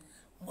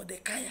 Amen.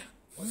 Mordecai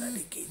was at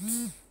the gate.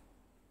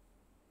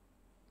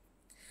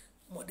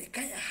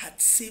 Mordecai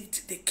had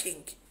saved the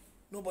king.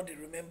 Nobody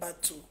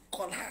remembered to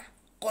call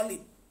him.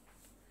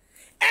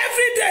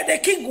 Every day the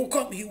king will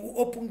come, he will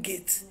open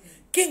gates.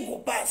 King will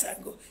pass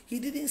and go. He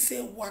didn't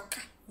say,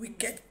 Waka,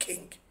 wicked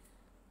king.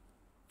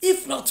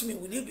 If not me,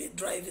 will you be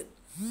driving?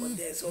 But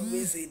there's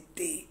always a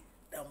day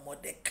that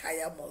Mordecai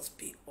must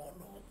be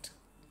honored.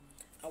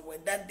 And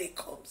when that day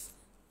comes,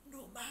 no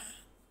man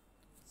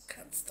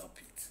can stop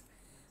it.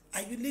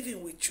 Are you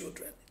living with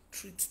children?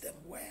 Treat them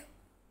well.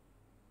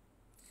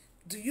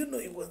 Do you know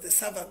it was the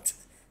servant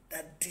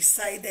that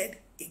decided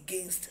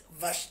against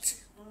Vashti?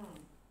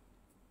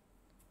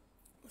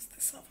 It was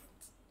the servant.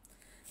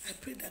 I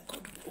pray that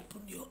God will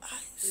open your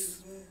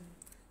eyes. Amen.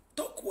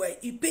 Talk well.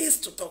 It pays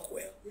to talk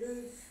well.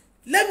 Yes.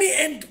 Let me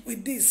end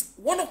with this.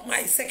 One of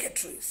my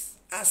secretaries,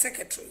 our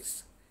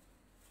secretaries,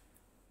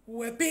 we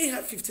were paying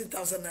her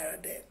 15,000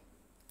 naira then.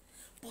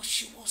 But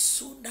she was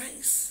so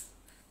nice.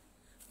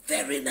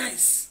 Very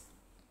nice.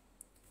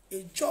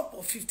 A job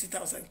of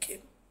 50,000 came.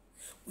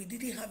 We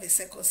didn't have a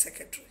second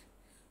secretary.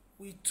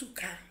 We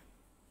took her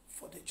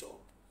for the job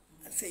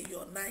and said,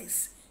 you're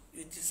nice.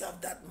 You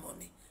deserve that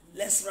money.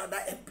 Let's rather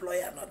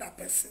employ another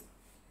person.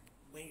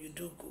 When you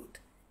do good,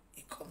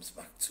 it comes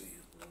back to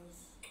you.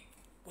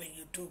 When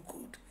you do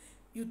good,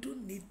 you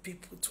don't need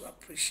people to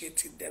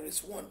appreciate it. There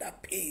is one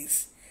that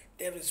pays.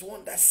 There is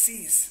one that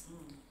sees.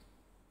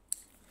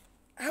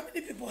 How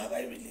many people have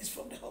I released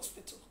from the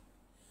hospital?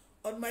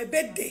 On my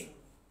birthday,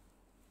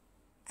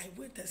 I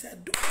went and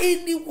said, do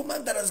any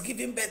woman that has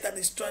given birth and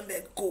is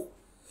stranded, go.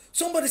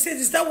 Somebody said,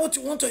 is that what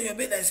you want on your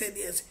bed? I said,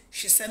 yes.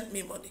 She sent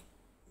me money.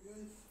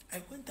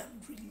 I went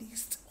and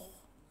released all.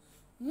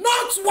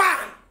 Not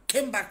one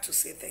came back to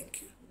say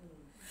thank you.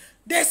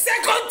 The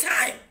second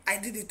time, I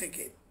did it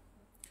again.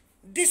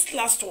 This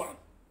last one,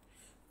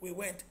 we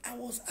went. I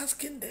was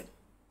asking them,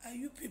 are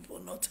you people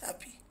not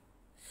happy?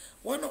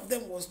 One of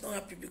them was not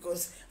happy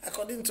because,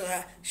 according to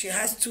her, she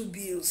has 2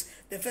 bills.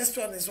 The first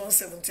one is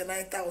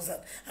 179,000,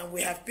 and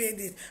we have paid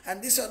it.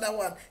 And this other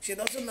one, she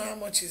doesn't know how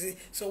much is it.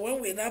 So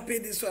when we now pay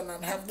this one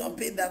and have not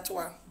paid that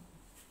one,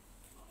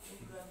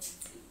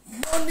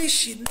 money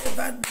she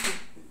never knew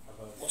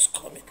was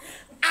coming.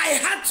 I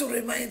had to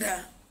remind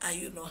her, are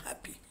you not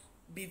happy?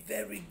 Be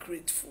very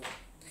grateful.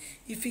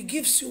 If he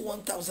gives you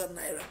 1,000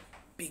 naira,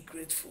 be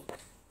grateful.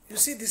 You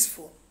see this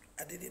phone?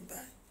 I didn't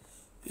buy.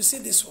 You see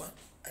this one?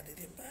 I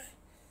didn't buy.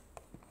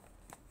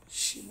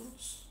 She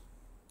knows.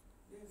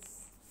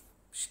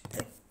 Yes.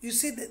 You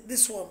see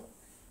this one?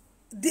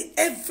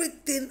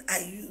 Everything I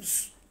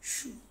use,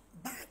 shoe,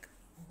 bag,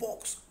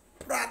 box,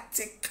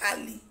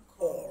 practically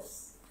all,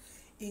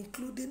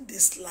 including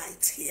this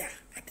light here,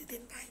 I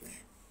didn't buy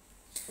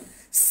them.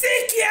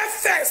 Seek ye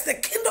first the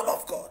kingdom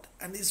of God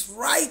and his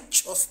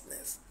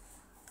righteousness,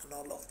 and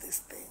all of these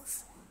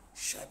things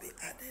shall be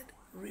added.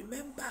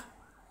 Remember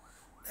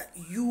that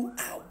you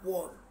are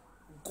one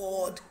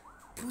God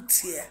put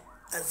here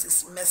as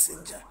his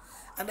messenger.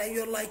 And then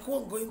you're like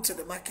one going to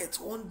the market.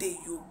 One day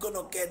you're going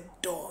to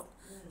get done.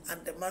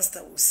 And the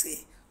master will say,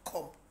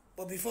 come.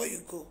 But before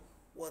you go,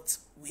 what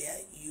were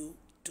you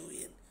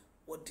doing?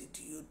 What did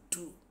you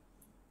do?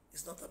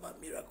 It's not about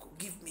miracle.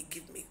 Give me,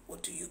 give me.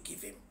 What do you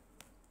give him?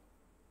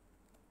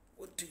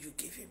 What do you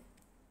give him?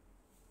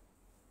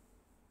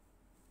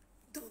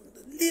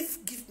 Don't leave,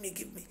 give me,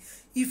 give me.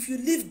 If you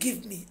leave,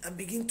 give me, and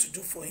begin to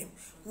do for him,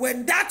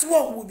 when that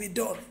one will be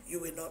done, you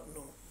will not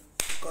know.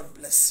 God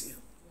bless you.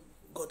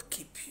 God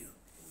keep you.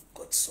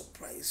 God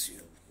surprise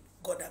you.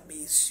 God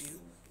amaze you.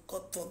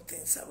 God turn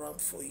things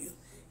around for you.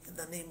 In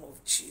the name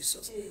of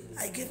Jesus.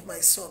 I gave my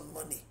son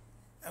money,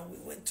 and we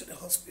went to the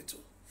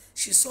hospital.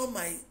 She saw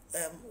my,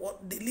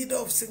 the leader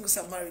of Singles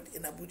Are Married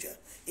in Abuja,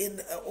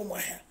 in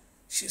Omaha.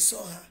 She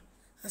saw her.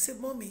 I said,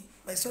 Mommy,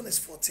 my son is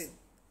 14.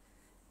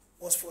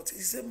 Was 14.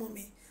 He said,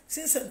 Mommy,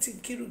 since Auntie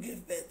Kiru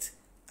gave birth,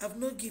 I've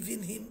not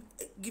given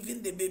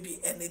the baby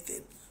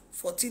anything.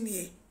 14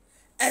 years.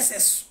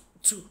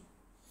 SS2.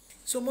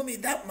 So, Mommy,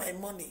 that my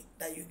money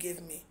that you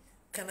gave me,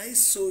 can I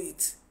sow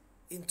it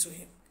into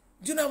him?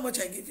 Do you know how much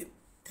I gave him?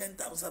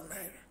 10,000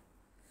 naira.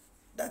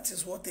 That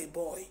is what a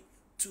boy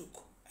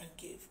took and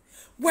gave.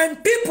 When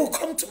people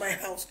come to my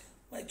house,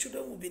 my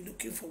children will be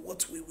looking for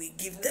what we will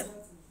give them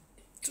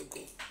to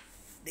go.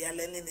 They are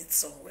learning it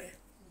somewhere.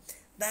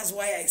 That's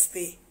why I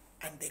stay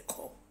and they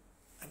come.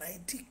 And I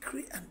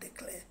decree and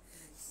declare,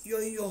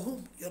 you're in your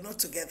home, you're not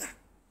together.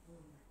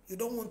 You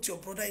don't want your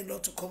brother-in-law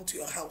to come to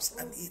your house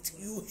and eat.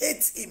 You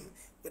hate him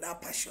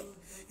without passion.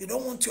 You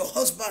don't want your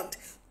husband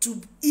to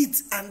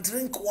eat and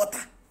drink water.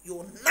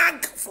 You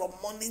nag from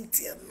morning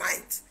till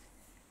night.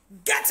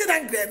 Getting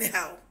angry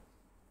anyhow.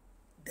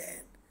 Then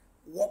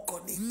work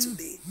on it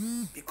today,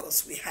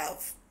 because we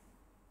have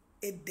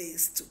 8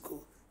 days to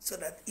go. So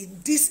that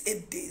in these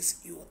 8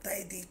 days, you will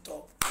tidy it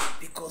up,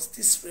 because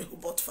this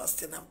Rehoboth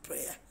fasting and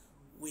prayer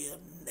will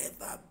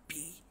never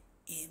be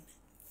in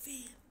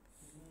vain.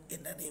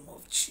 In the name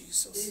of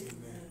Jesus.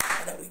 Amen.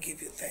 Father, we give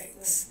you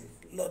thanks.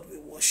 Lord, we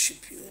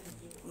worship you.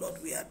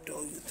 Lord, we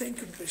adore you. Thank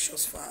you,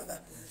 precious Father.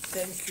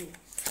 Thank you.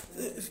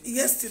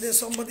 Yesterday,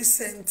 somebody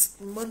sent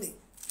money.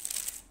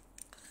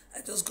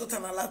 I just got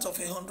an alert of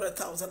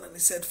 100,000, and he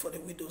said, for the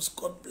widows,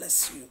 God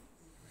bless you.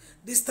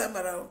 This time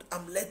around,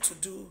 I'm led to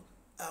do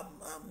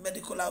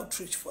medical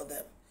outreach for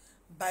them.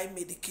 Buy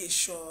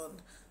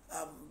medication,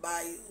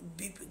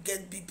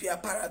 get BP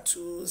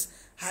apparatus,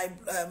 high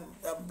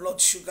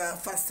blood sugar,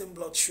 fasting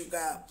blood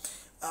sugar,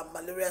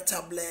 malaria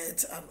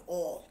tablet, and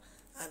all.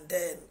 And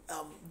then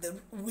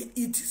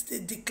it is the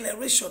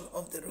declaration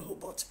of the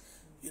Rehoboth,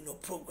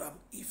 program.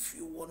 If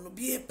you want to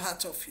be a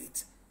part of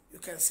it, you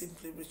can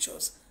simply reach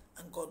us,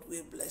 and God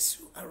will bless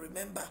you. And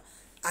remember,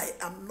 I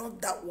am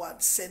not that one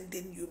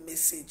sending you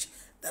message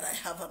that I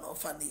have an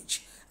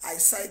orphanage. I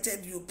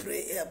cited you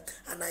prayer,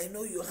 and I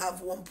know you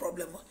have one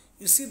problem.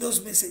 You see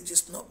those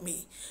messages, not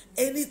me.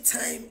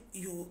 Anytime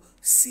you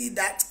see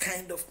that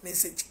kind of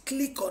message,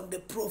 click on the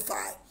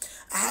profile.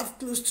 I have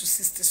close to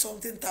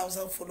 60-something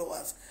thousand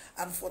followers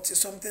and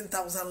 40-something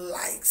thousand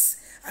likes.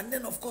 And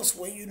then, of course,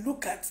 when you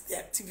look at the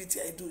activity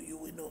I do, you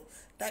will know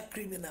that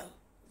criminal,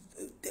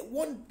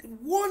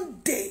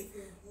 one day,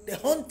 the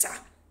hunter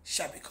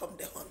shall become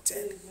the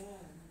hunted.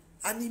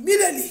 And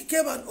immediately he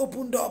came and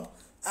opened up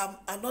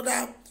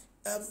another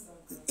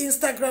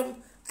Instagram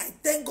I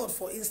thank God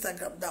for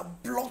Instagram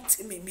that blocked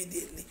him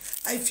immediately.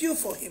 I feel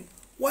for him.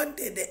 One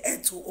day the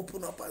earth will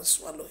open up and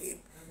swallow him.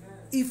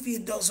 If he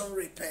doesn't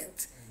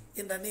repent.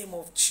 In the name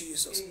of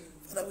Jesus.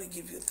 Father, we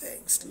give you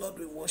thanks. Lord,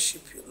 we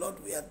worship you.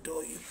 Lord, we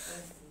adore you.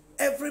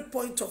 Every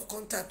point of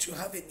contact you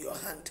have in your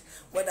hand,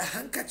 whether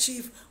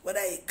handkerchief, whether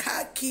a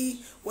car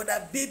key, whether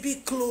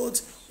baby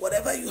clothes,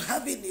 whatever you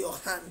have in your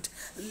hand,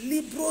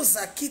 Libro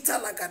Zakita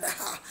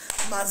Lagadaha,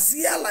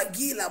 Mazia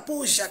Lagila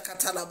Boja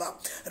Katalaba,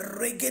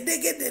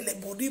 Regedege de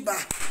Lebodiba,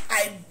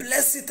 I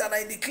bless it and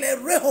I declare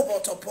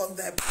Rehoboth upon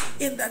them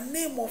in the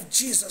name of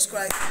Jesus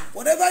Christ.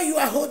 Whatever you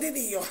are holding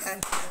in your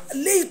hand,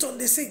 lay it on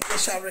the sick, they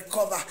shall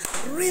recover.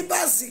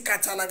 Riba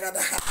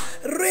Zikatalagadaha,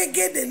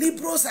 Rege de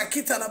Libro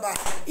Zakitalaba,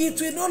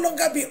 it will no longer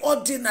be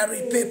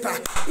ordinary paper.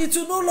 It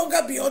will no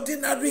longer be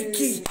ordinary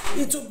key.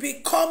 It will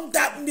become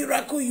that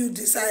miracle you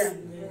desire.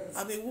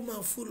 I'm a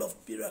woman full of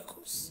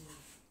miracles.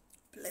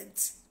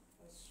 Plenty.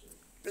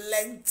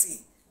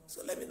 Plenty.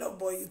 So let me not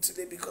bore you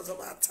today because of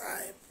our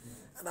time.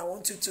 And I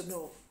want you to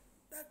know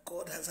that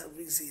God has a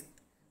reason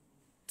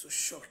to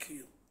shock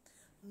you.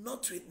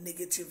 Not with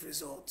negative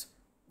result,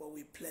 but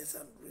with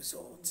pleasant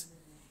result.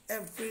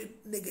 Every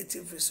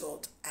negative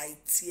result, I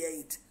tear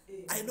it.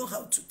 I know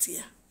how to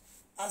tear.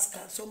 Ask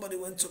her, somebody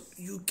went to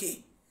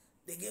UK.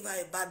 They gave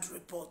her a bad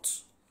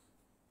report.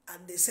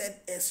 And they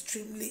said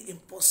extremely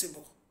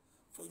impossible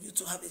for you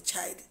to have a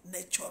child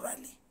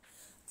naturally.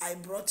 I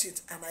brought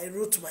it and I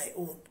wrote my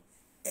own.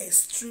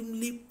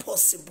 Extremely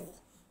possible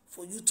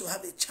for you to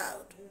have a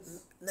child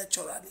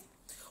naturally.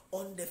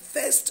 On the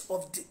 1st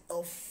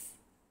of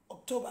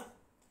October,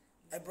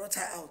 I brought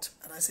her out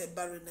and I said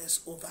barrenness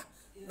over.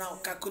 Now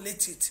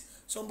calculate it.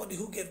 Somebody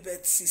who gave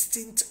birth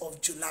 16th of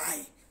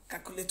July,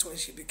 calculate when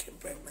she became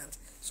pregnant.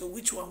 So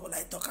which one will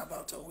I talk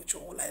about and which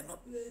one will I not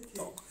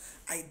talk?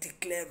 I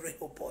declare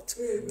Rehoboth.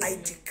 I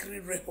decree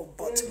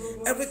Rehoboth.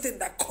 Everything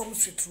that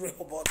comes with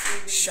Rehoboth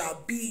shall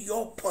be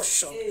your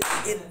portion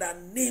in the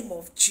name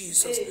of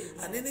Jesus.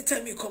 And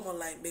anytime you come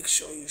online, make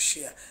sure you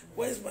share.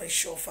 Where's my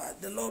shofar?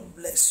 The Lord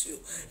bless you.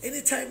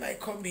 Anytime I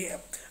come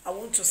here, I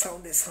want to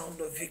sound the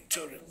sound of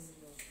victory.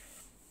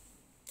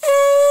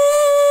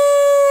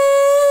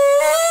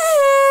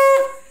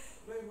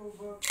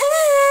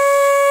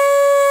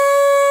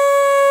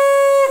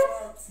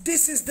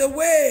 This is the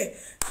way.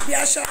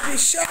 There shall be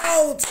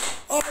shouts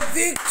of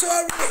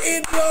victory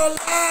in your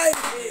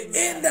life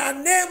in the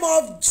name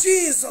of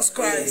Jesus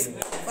Christ.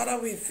 Father,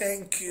 we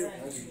thank you.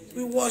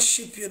 We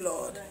worship you,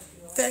 Lord.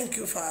 Thank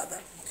you,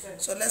 Father.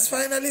 So let's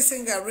finally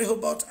sing a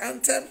Rehoboth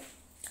anthem.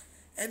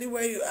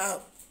 Anywhere you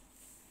are.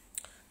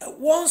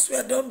 Once we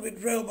are done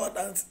with Rehoboth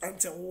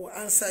anthem, we will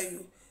answer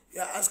you.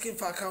 You are asking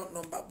for account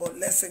number, but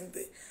let's sing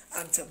the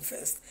anthem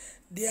first.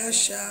 There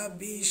shall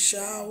be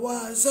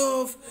showers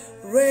of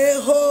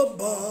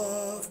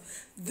Rehoboth.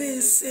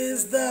 This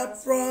is the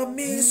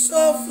promise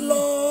of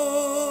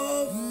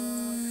love.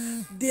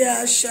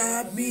 There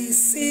shall be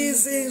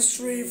seasons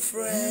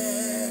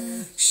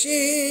refreshing,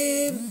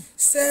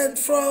 sent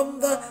from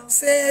the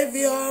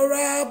Savior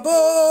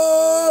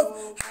above.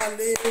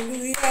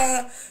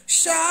 Hallelujah.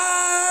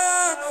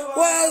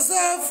 Showers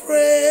of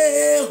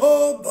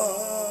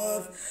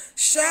Rehoboth.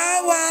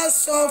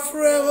 Showers of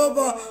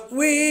Rehoboth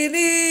we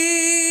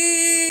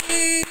need.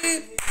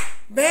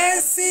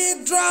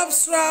 Mercy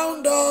drops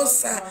round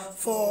us are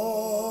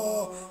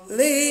falling,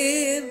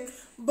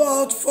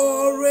 but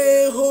for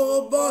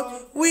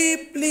Rehoboth we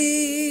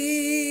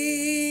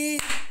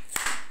plead.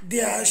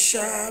 There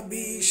shall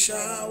be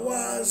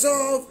showers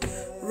of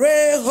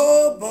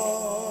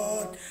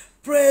Rehoboth,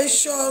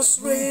 precious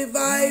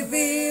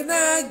reviving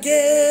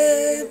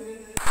again.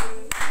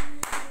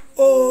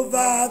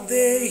 Over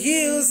the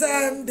hills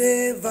and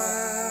the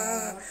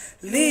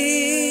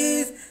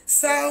valleys,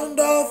 sound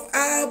of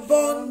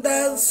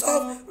abundance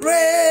of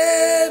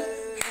rain.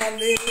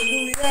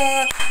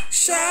 Hallelujah.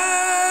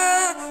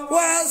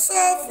 Showers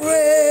of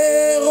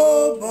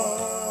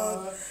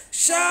Rehoboth,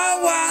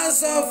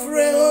 showers of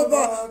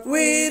Rehoboth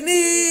we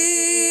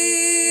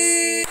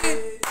need.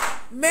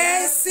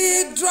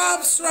 Mercy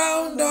drops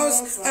round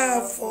us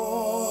are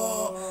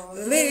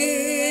falling,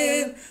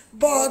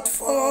 but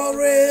for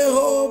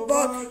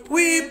Rehoboth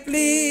we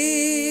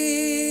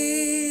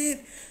plead.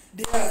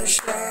 There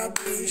shall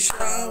be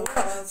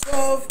showers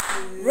of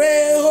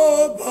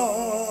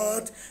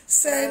Rehoboth,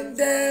 send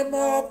them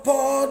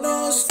upon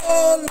us,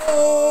 O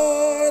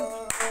Lord.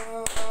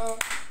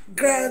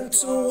 Grant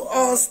to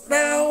us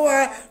now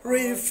a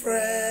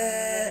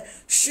refreshing.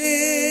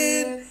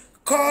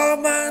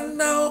 Come and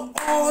now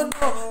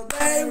honor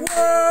thy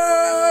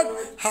word.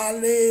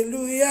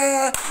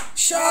 Hallelujah.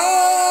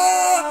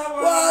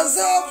 Showers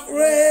of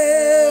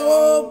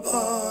Rehoboth,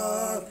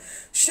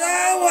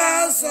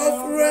 showers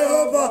of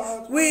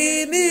Rehoboth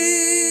we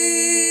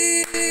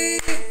need.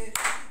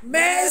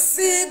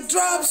 Mercy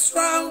drops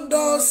round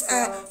us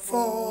are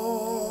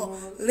falling,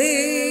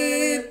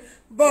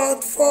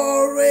 but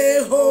for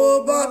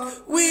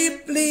Rehoboth we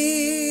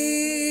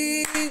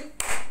plead.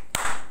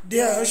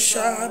 There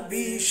shall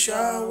be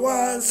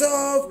showers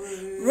of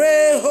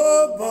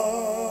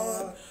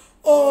Rehoboth.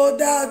 Oh,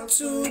 that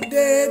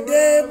today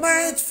they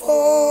might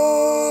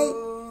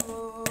fall.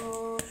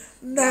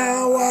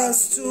 Now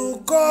as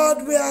to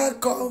God we are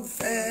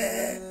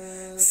confessing.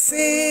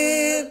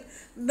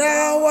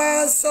 Now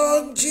as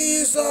on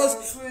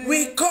Jesus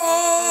we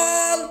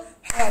call.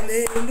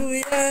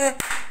 Hallelujah.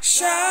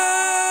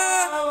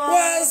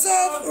 Showers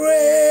of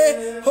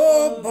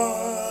Rehoboth.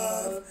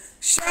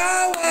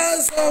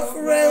 Showers of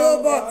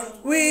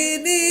Rehoboth we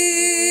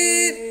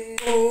need.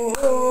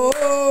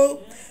 Oh,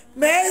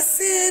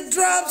 mercy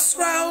drops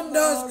round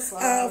us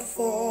are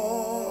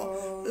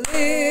falling,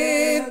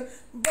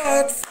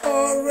 but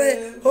for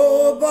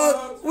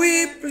Rehoboth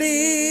we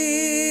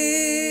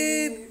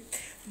plead.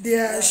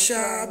 There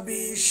shall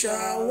be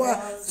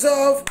showers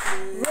of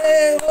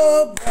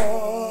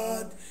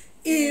Rehoboth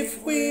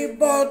if we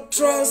but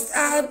trust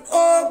and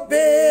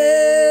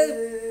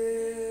obey.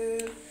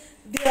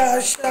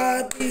 There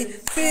shall be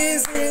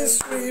seasons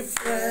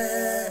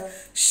refreshing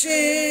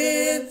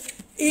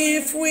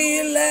if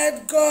we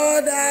let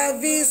God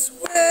have His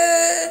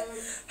way.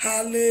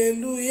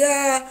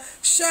 Hallelujah.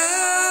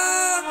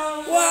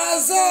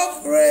 Showers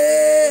of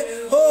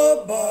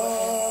Rehoboth.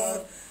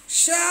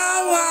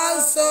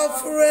 Showers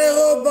of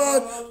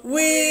Rehoboth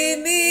we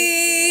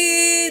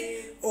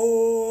need.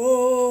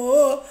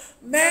 Oh,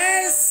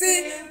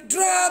 mercy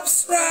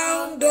drops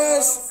round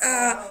us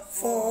are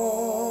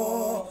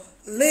falling,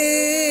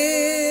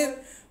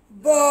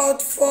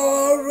 but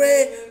for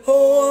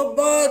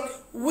Rehoboth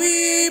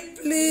we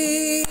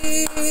plead.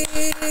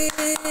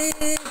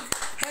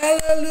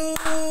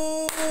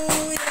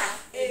 Hallelujah.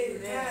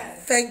 Amen.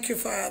 Thank you,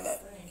 Father.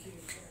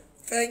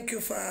 Thank you,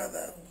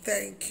 Father.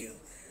 Thank you.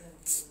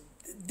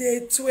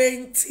 Day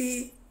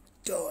 20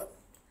 done.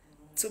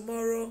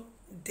 Tomorrow,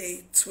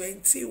 day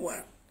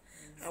 21.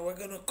 And we're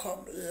going to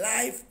come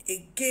live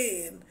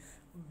again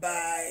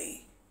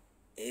by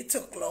 8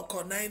 o'clock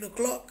or 9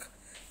 o'clock.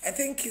 I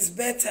think it's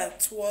better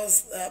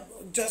towards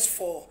just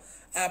for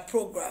our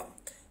program.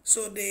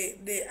 So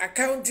the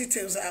account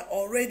details are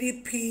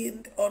already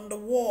pinned on the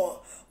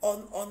wall,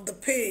 on the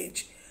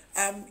page.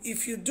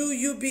 If you do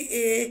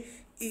UBA,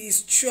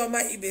 is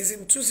Chioma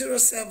Ibezim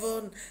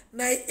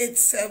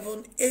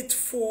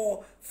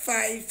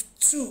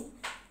 207-987-8452.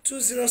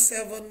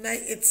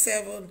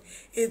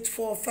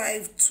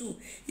 207-987-8452.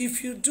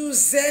 If you do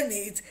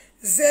Zenith,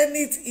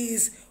 Zenith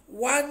is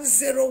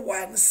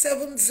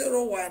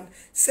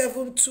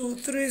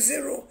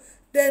 101-701-7230.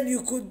 Then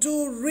you could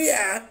do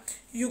RIA,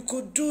 you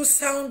could do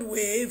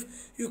Soundwave,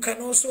 you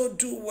can also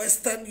do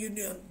Western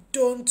Union.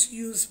 Don't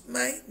use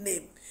my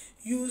name.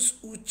 Use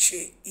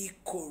Uche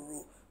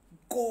Ikoro.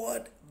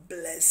 God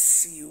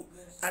bless you.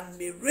 And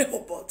may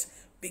Rehoboth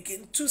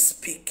begin to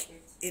speak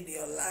in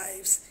your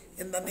lives.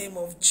 In the name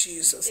of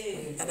Jesus.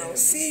 And I'll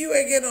see you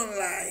again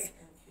online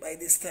by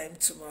this time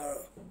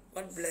tomorrow.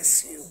 God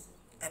bless you.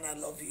 And I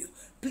love you.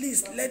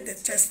 Please let the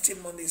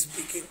testimonies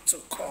begin to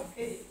come.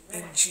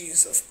 In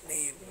Jesus'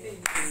 name.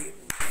 Amen.